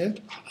about Kent,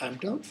 I'm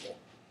doubtful.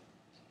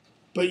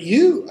 But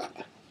you,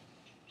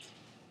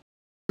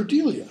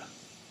 Cordelia.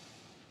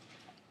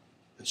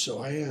 And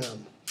so I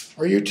am.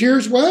 Are your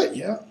tears wet?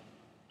 Yeah.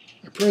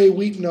 I pray,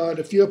 weep not.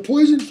 If you have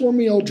poison for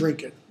me, I'll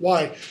drink it.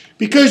 Why?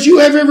 Because you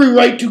have every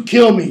right to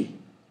kill me,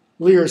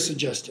 Lear is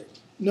suggesting.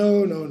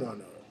 No, no, no,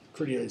 no,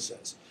 Cordelia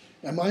says.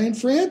 Am I in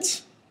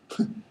France?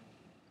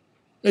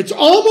 It's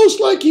almost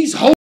like he's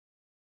hoping.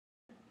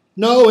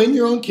 No, in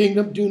your own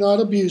kingdom, do not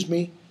abuse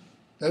me.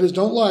 That is,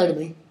 don't lie to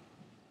me.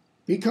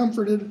 Be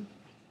comforted.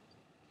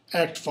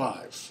 Act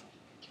 5.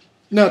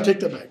 Now, take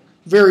that back.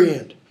 Very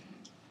end.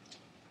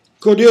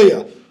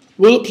 Cordelia,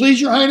 will it please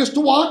your highness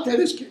to walk? That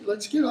is,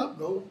 let's get up.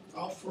 Go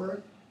off for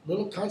a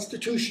little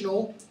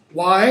constitutional.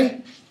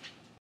 Why?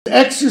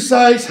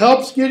 Exercise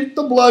helps get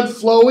the blood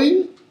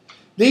flowing.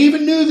 They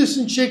even knew this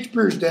in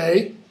Shakespeare's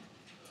day.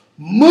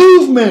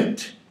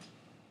 Movement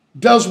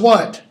does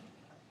what?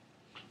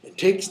 It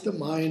takes the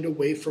mind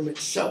away from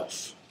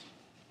itself.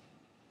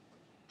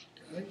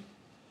 Okay?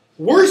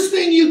 Worst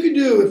thing you could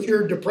do if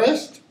you're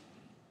depressed,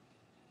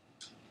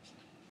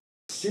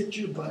 sit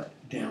your butt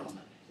down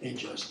and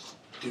just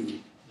do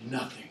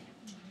nothing.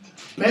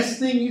 Best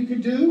thing you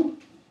could do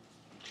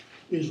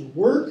is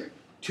work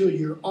till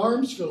your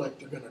arms feel like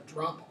they're going to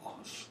drop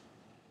off.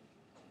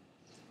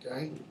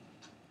 Okay?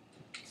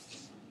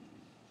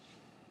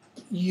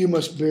 You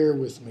must bear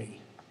with me.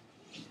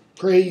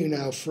 Pray you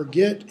now,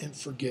 forget and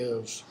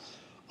forgive.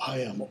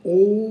 I am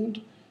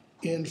old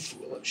and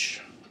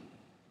foolish.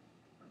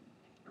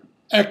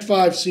 Act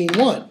 5, Scene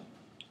 1.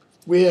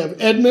 We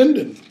have Edmund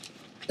and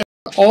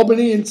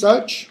Albany and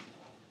such.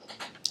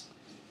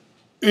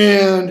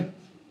 And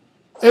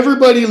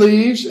everybody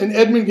leaves, and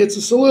Edmund gets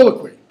a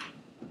soliloquy.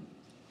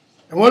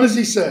 And what does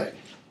he say?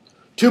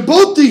 To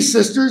both these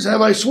sisters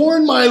have I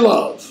sworn my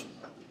love.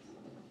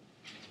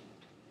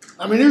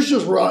 I mean, there's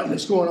just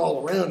rottenness going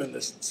all around in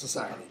this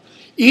society.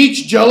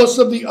 Each jealous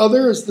of the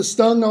other as the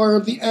stung are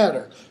of the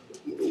adder.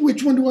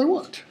 Which one do I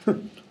want?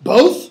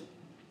 Both?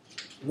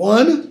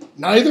 One?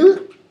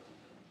 Neither?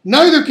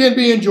 Neither can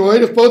be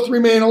enjoyed if both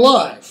remain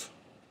alive.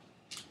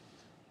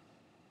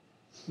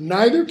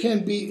 Neither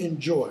can be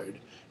enjoyed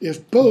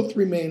if both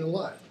remain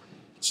alive.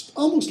 It's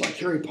almost like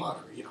Harry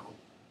Potter, you know.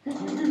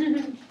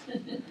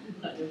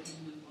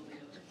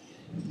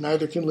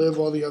 Neither can live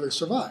while the other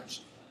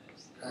survives.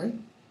 Okay?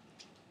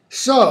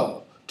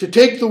 So, to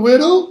take the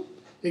widow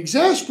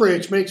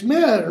exasperates, makes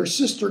mad her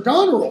sister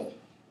Goneril.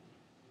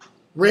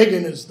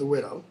 Regan is the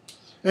widow.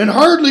 And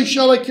hardly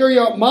shall I carry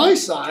out my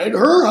side,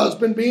 her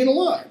husband being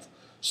alive.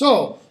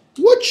 So,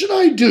 what should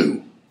I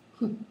do?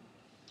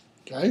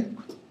 Okay?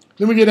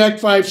 Then we get Act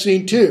 5,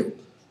 Scene 2.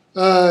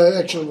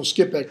 Actually, we'll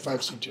skip Act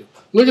 5, Scene 2.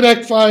 Look at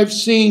Act 5,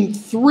 Scene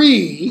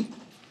 3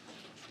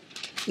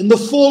 in the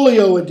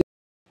folio edition.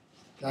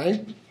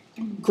 Okay?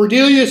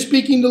 Cordelia is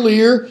speaking to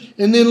Lear,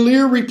 and then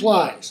Lear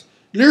replies.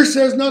 Lear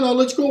says, no,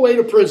 let's go away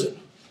to prison.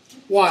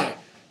 Why?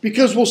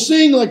 Because we'll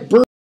sing like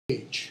birds in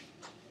the cage.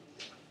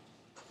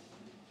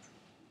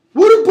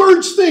 What do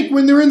birds think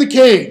when they're in the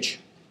cage?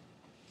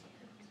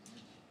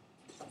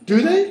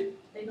 Do they?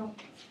 They don't.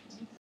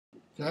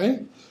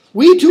 Okay?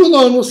 We two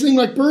alone will sing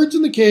like birds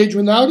in the cage.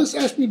 When thou dost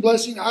ask me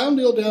blessing, I'll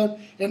kneel down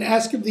and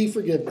ask of thee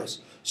forgiveness.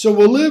 So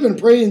we'll live and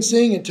pray and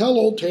sing and tell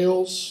old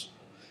tales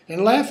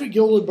and laugh at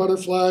gilded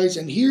butterflies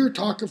and hear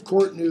talk of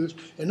court news.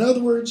 In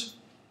other words,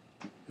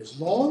 as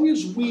long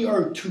as we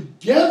are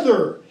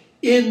together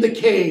in the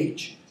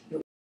cage,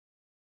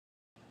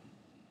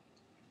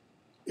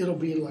 it'll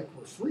be like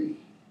we're free.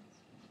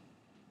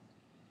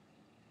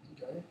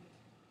 Okay?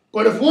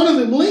 But if one of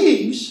them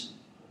leaves,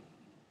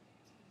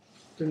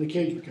 then the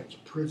cage becomes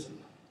a prison.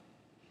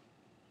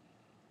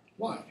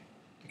 Why?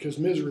 Because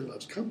misery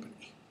loves company.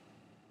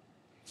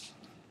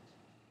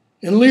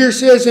 And Lear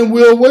says, and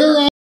we'll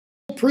wear out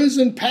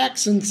prison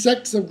packs and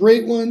sects of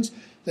great ones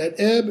that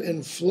ebb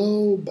and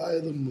flow by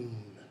the moon.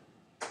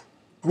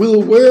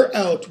 We'll wear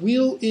out,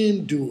 we'll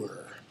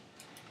endure.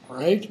 All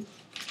right?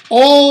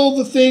 All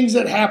the things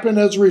that happen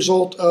as a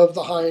result of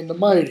the high and the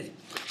mighty.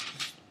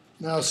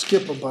 Now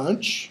skip a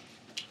bunch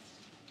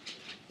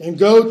and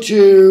go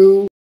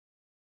to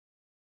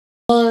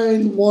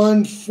line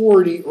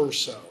 140 or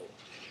so.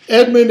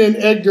 Edmund and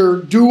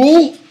Edgar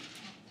duel.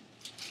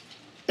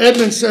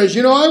 Edmund says,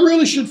 you know, I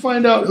really should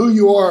find out who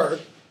you are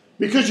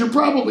because you're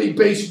probably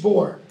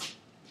base-born.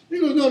 He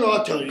goes, no,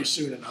 I'll tell you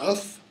soon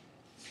enough.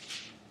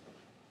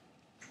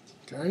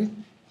 Okay.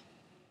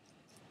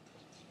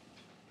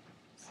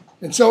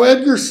 And so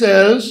Edgar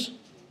says,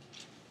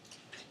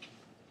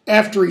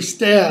 after he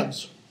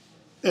stabs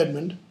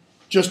Edmund,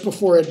 just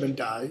before Edmund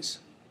dies,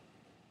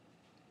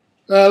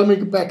 let me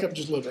back up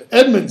just a little bit.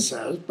 Edmund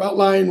says, about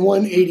line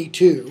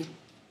 182,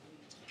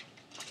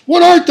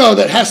 what art thou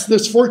that hast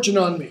this fortune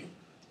on me?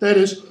 That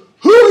is,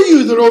 who are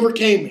you that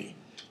overcame me?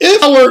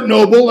 If thou art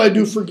noble, I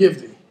do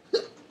forgive thee.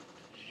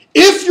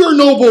 If you're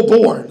noble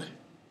born,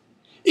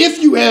 if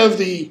you have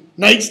the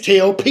knight's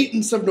tale,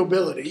 patents of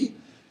nobility,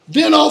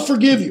 then I'll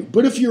forgive you.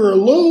 But if you're a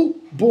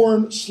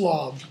low-born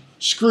Slav,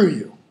 screw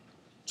you.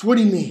 That's what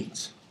he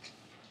means.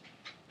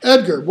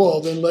 Edgar,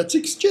 well, then let's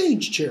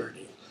exchange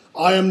charity.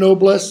 I am no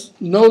less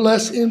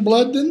in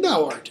blood than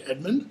thou art,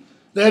 Edmund.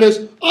 That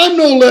is, I'm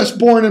no less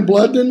born in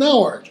blood than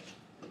thou art.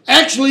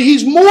 Actually,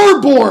 he's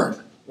more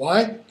born.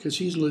 Why? Because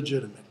he's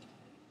legitimate.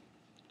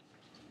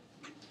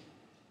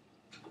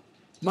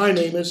 My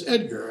name is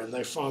Edgar, and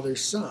thy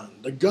father's son.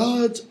 The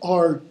gods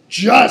are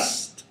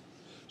just.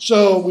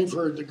 So we've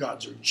heard the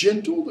gods are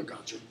gentle, the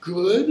gods are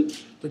good,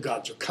 the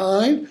gods are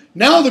kind.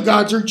 Now the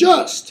gods are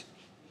just.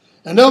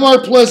 And of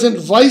our pleasant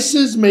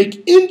vices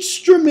make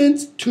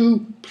instruments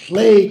to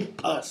plague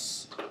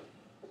us.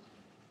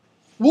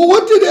 Well,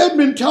 what did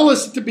Edmund tell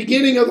us at the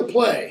beginning of the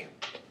play?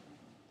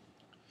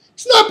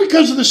 It's not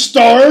because of the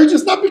stars,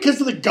 it's not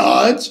because of the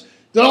gods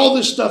that all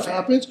this stuff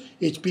happens.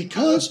 It's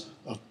because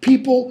of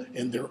people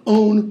and their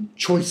own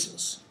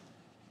choices.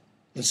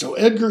 And so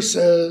Edgar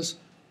says,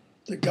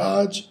 the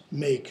gods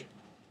make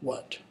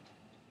what?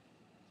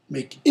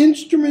 Make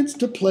instruments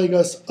to plague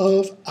us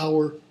of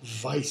our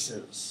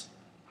vices.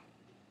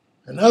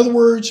 In other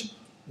words,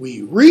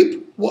 we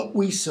reap what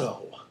we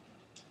sow.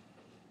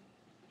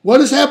 What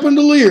has happened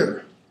to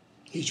Lear?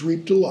 He's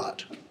reaped a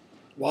lot.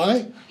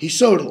 Why? He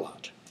sowed a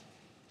lot.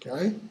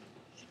 Okay?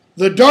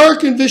 The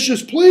dark and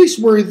vicious place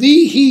where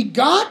thee he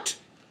got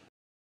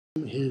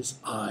his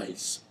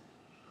eyes.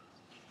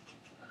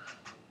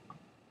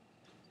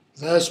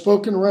 Thou hast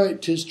spoken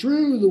right. 'Tis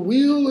true, the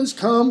wheel has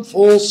come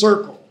full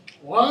circle.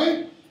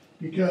 Why?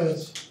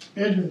 Because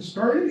Edmund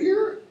started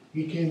here,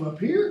 he came up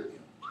here,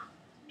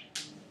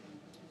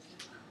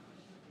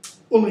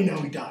 only now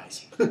he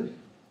dies.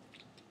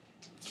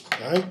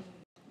 Okay.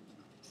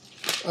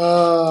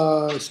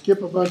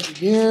 Skip a bunch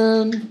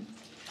again.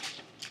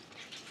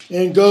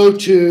 And go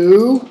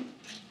to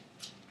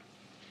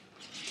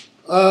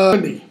all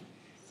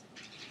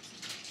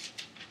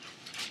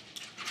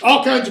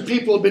kinds of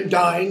people have been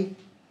dying.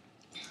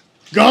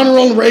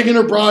 Goneril and Reagan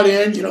are brought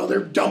in. You know, they're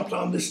dumped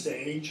on the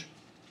stage.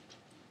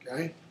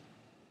 Okay.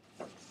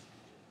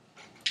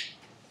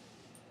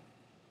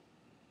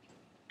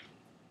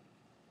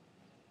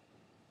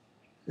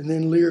 And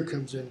then Lear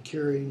comes in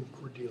carrying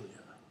Cordelia.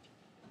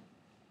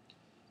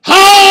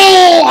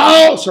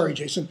 Howl! Sorry,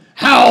 Jason.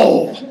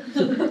 Howl!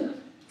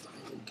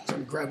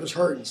 Grab his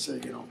heart and say,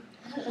 you know,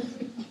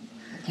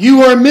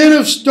 you are men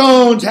of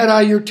stones. Had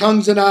I your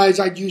tongues and eyes,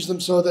 I'd use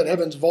them so that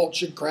heaven's vault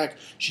should crack.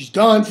 She's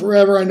gone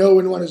forever. I know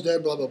when one is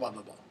dead, blah, blah, blah,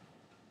 blah, blah.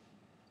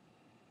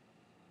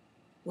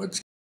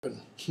 What's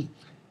happened?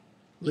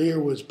 Lear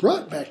was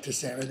brought back to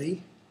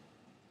sanity,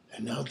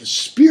 and now the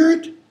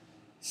spirit,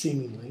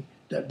 seemingly,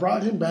 that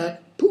brought him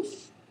back,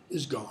 poof,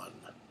 is gone.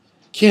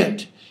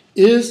 Kent,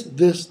 is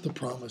this the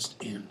promised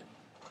end?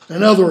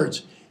 In other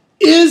words,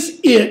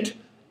 is it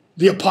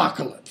the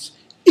apocalypse?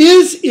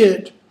 Is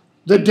it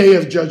the day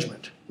of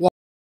judgment? Well,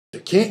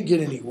 it can't get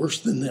any worse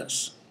than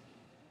this.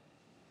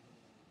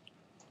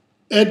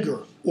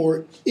 Edgar,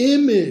 or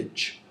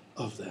image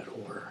of that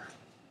horror.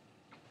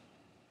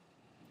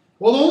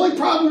 Well, the only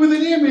problem with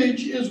an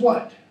image is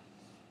what?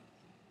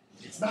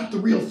 It's not the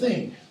real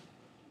thing.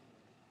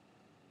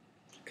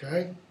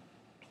 Okay?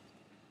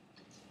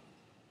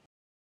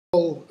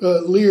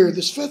 Lear,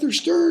 this feather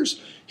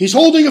stirs. He's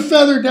holding a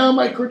feather down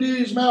by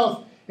Cordelia's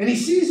mouth, and he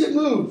sees it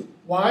move.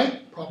 Why?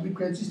 Probably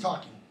because he's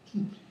talking.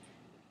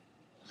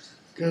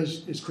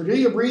 Because is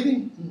Cordelia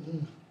breathing?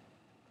 Mm-mm.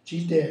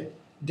 She's dead.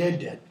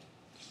 Dead.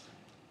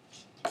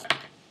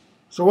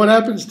 So what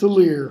happens to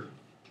Lear?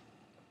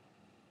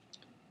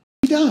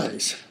 He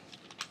dies.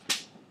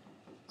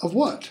 Of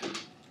what?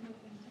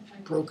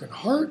 Broken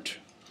heart,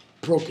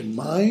 broken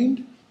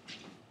mind.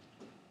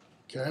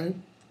 Okay.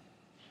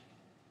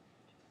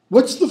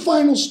 What's the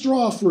final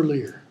straw for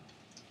Lear?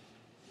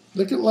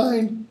 Look at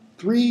line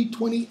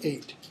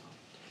 328.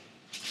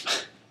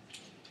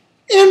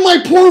 And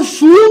my poor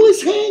fool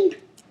is hanged.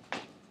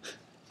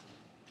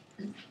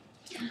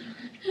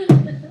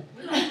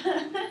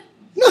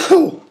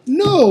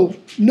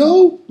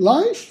 No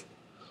life.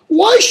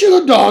 Why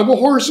should a dog, a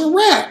horse, a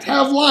rat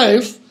have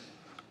life,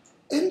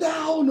 and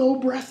thou no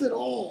breath at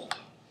all?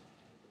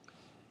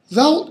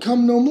 Thou'lt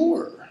come no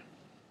more.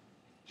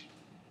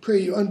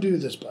 Pray you undo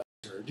this by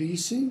her. Do you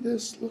see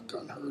this? Look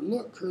on her.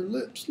 Look, her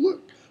lips.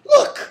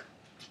 Look.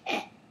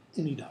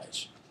 And he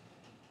dies.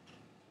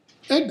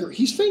 Edgar,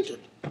 he's fainted.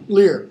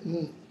 Lear,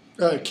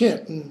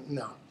 Kent,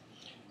 no.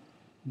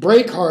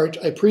 Break, heart,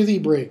 I prithee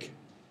break.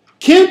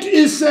 Kent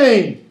is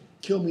saying,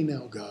 kill me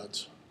now,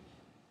 gods.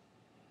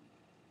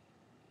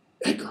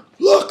 Edgar,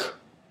 look!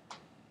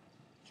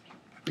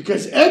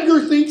 Because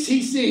Edgar thinks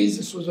he sees,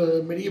 this was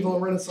a medieval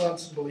and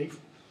Renaissance belief,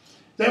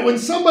 that when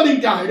somebody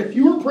died, if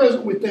you were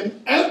present with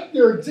them at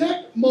their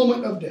exact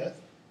moment of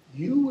death,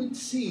 you would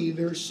see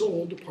their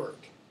soul depart.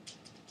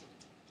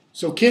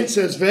 So Kent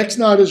says, vex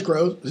not his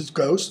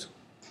ghost.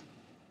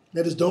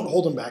 That is, don't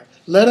hold him back.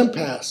 Let him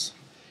pass.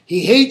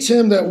 He hates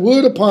him that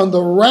would upon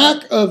the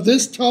rack of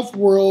this tough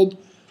world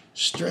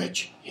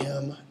stretch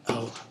him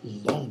out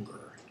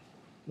longer.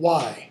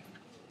 Why?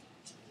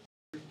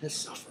 He has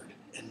suffered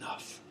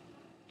enough.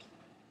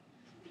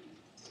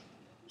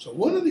 So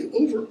one of the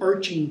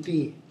overarching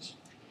themes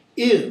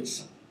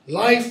is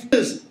life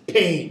is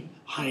pain,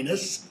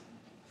 Highness.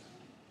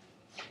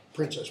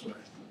 Princess Bride.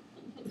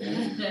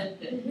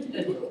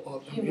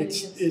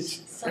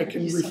 I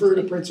can refer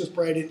to Princess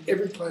Bride in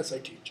every class I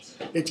teach.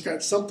 It's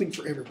got something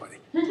for everybody.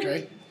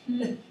 Okay?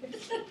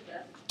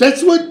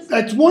 That's one of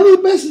the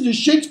messages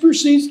Shakespeare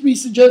seems to be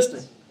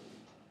suggesting.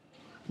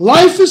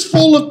 Life is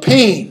full of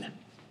pain.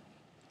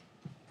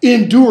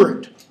 Endure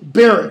it,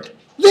 bear it,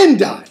 then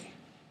die.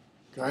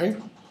 Okay?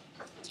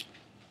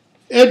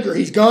 Edgar,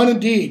 he's gone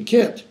indeed.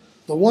 Kent,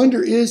 the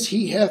wonder is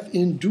he hath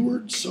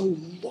endured so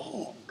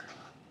long.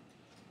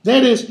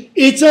 That is,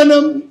 it's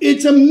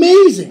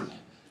amazing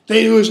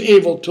that he was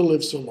able to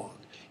live so long.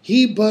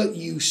 He but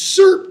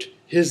usurped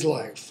his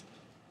life.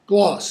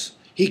 Gloss,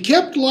 he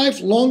kept life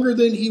longer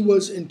than he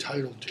was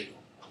entitled to.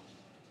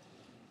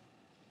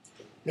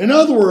 In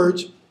other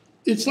words,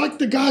 it's like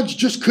the gods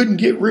just couldn't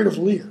get rid of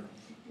Lear.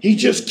 He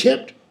just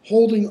kept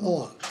holding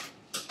on.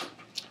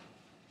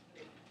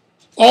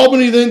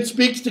 Albany then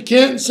speaks to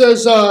Kent and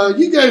says,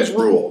 you guys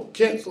rule.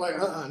 Kent's like,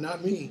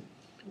 not me.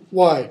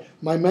 Why?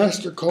 My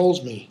master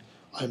calls me.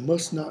 I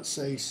must not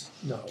say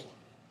no.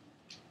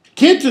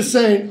 Kent is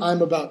saying,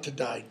 I'm about to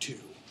die too.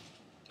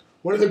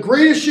 One of the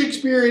greatest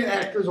Shakespearean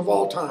actors of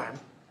all time,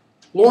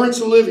 Laurence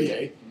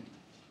Olivier,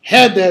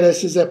 had that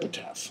as his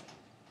epitaph.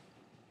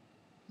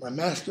 My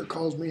master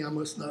calls me, I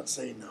must not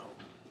say no.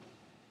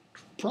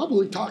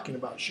 Probably talking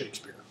about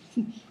Shakespeare.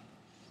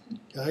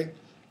 Okay?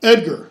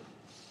 Edgar,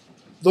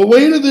 the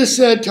weight of this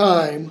sad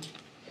time,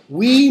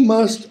 we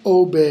must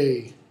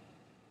obey.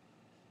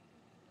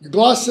 The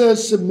gloss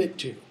says submit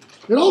to.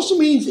 It also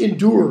means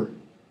endure,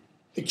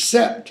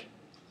 accept.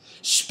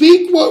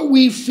 Speak what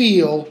we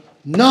feel,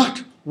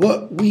 not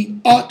what we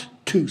ought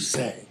to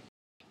say.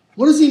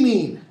 What does he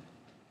mean?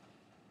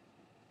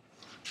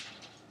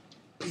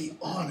 Be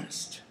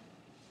honest.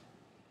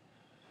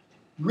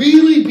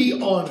 Really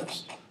be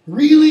honest.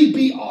 Really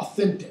be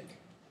authentic.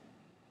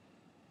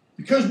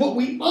 Because what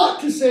we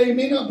ought to say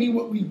may not be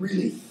what we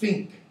really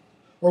think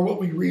or what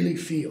we really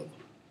feel.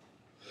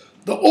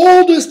 The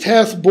oldest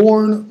hath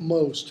borne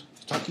most.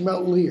 He's talking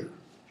about Lear.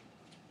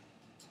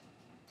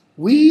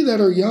 We that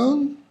are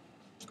young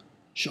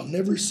shall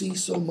never see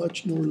so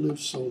much nor live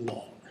so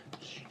long.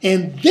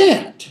 And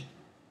that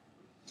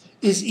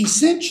is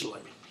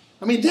essentially,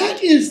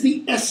 that is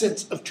the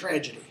essence of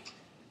tragedy.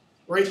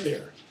 Right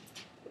there.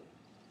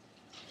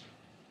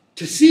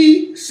 To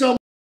see someone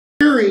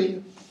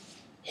bearing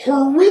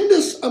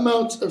horrendous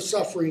amounts of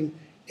suffering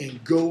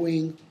and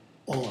going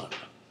on.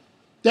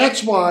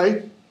 That's why,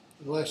 in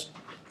the last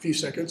few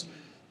seconds,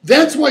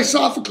 that's why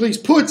Sophocles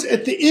puts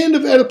at the end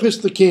of Oedipus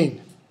the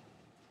King,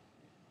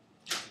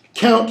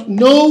 count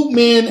no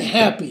man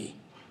happy,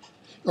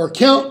 or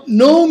count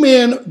no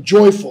man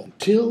joyful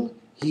till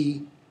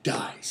he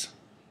dies.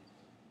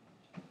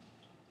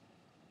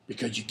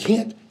 Because you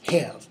can't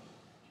have,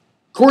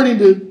 according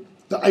to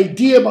the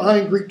idea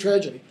behind Greek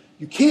tragedy,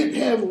 you can't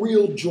have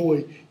real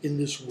joy in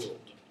this world.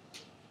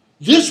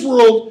 This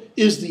world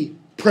is the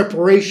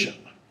preparation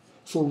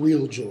for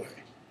real joy.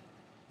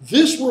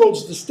 This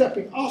world's the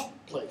stepping off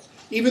place.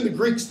 Even the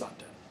Greeks thought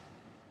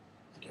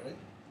that. Okay?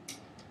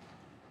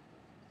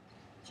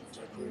 Sounds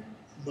like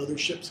the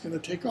mothership's going to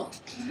take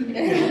off.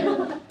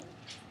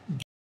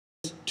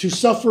 To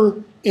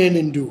suffer and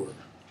endure.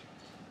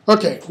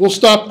 Okay, we'll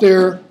stop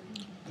there.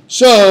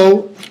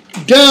 So,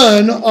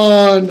 done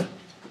on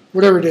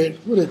whatever day,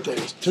 what day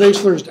is it?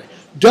 Today's Thursday.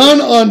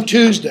 Done on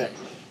Tuesday.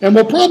 And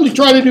we'll probably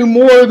try to do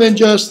more than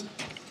just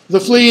the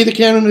flea, the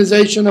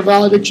canonization, the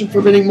valediction,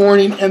 forbidding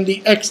mourning, and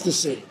the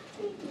ecstasy.